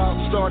moved out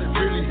and started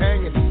really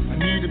hanging. I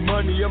needed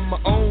money of my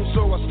own,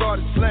 so I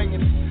started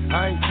slanging.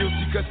 I ain't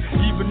guilty cause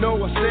even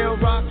though I sell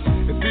rocks,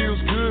 it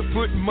feels good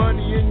putting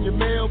money in your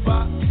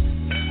mailbox.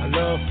 I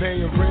love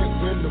paying rent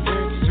when the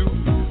rent's due.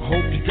 I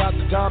hope you got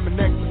the diamond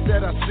necklace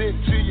that I sent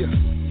to you.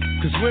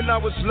 Cause when I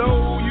was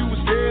low, you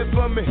was there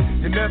for me.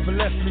 You never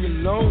left me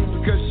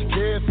alone because you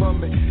cared for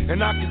me.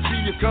 And I can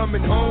see you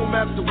coming home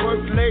after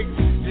work late.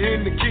 You're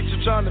in the kitchen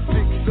trying to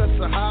fix us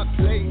a hot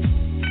plate.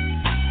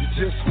 You're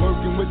just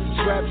working with the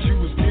scraps you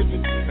was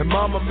given. And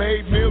mama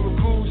made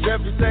miracles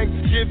every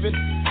Thanksgiving.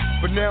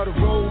 But now the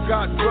road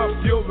got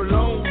rough, you're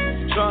alone.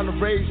 You're trying to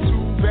raise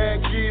two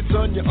bad kids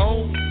on your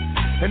own.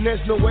 And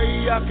there's no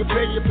way I can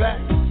pay you back.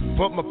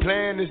 But my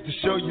plan is to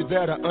show you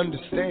that I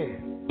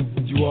understand.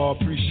 You all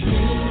appreciate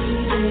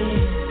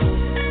it.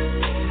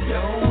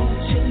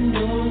 Don't you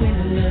know we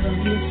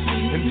love you,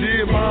 sweet and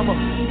dear mama.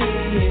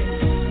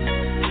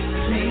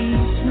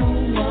 Please no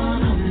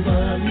one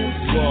above you.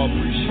 You all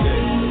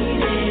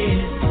appreciate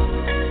it.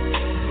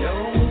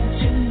 Don't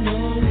you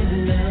know we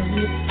love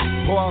you.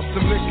 Pour out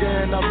some liquor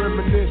and I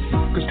reminisce.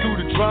 Cause through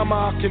the drama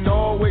I can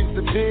always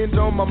depend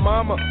on my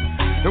mama.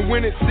 And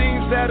when it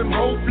seems that I'm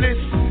hopeless,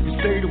 you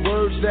say the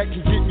words that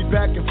can get me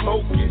back in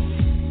focus.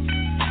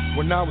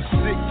 When I was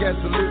sick as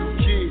a little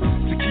kid,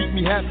 to keep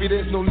me happy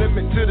there's no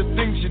limit to the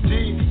things you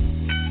did.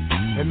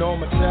 And all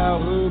my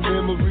childhood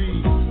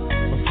memories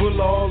are full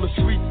of all the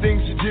sweet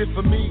things you did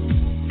for me.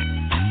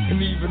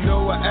 And even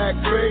though I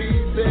act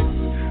crazy,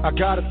 I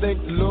gotta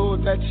thank the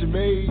Lord that you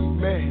made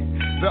me.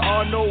 There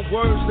are no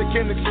words that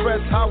can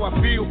express how I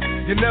feel.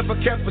 You never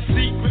kept a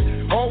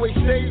secret, always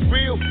stayed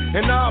real.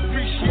 And I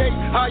appreciate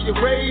how you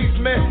raised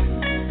me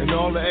and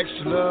all the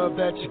extra love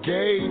that you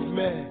gave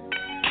me.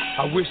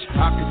 I wish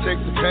I could take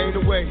the pain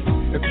away.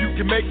 If you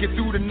can make it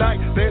through the night,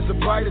 there's a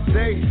brighter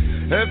day.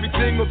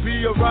 Everything will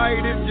be alright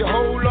if you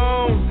hold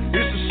on.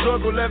 It's a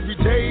struggle every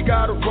day,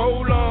 gotta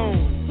roll on.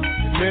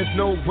 And there's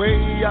no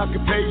way I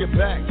can pay you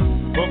back.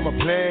 But my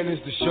plan is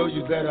to show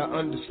you that I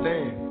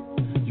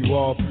understand. You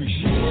all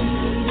appreciate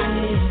it.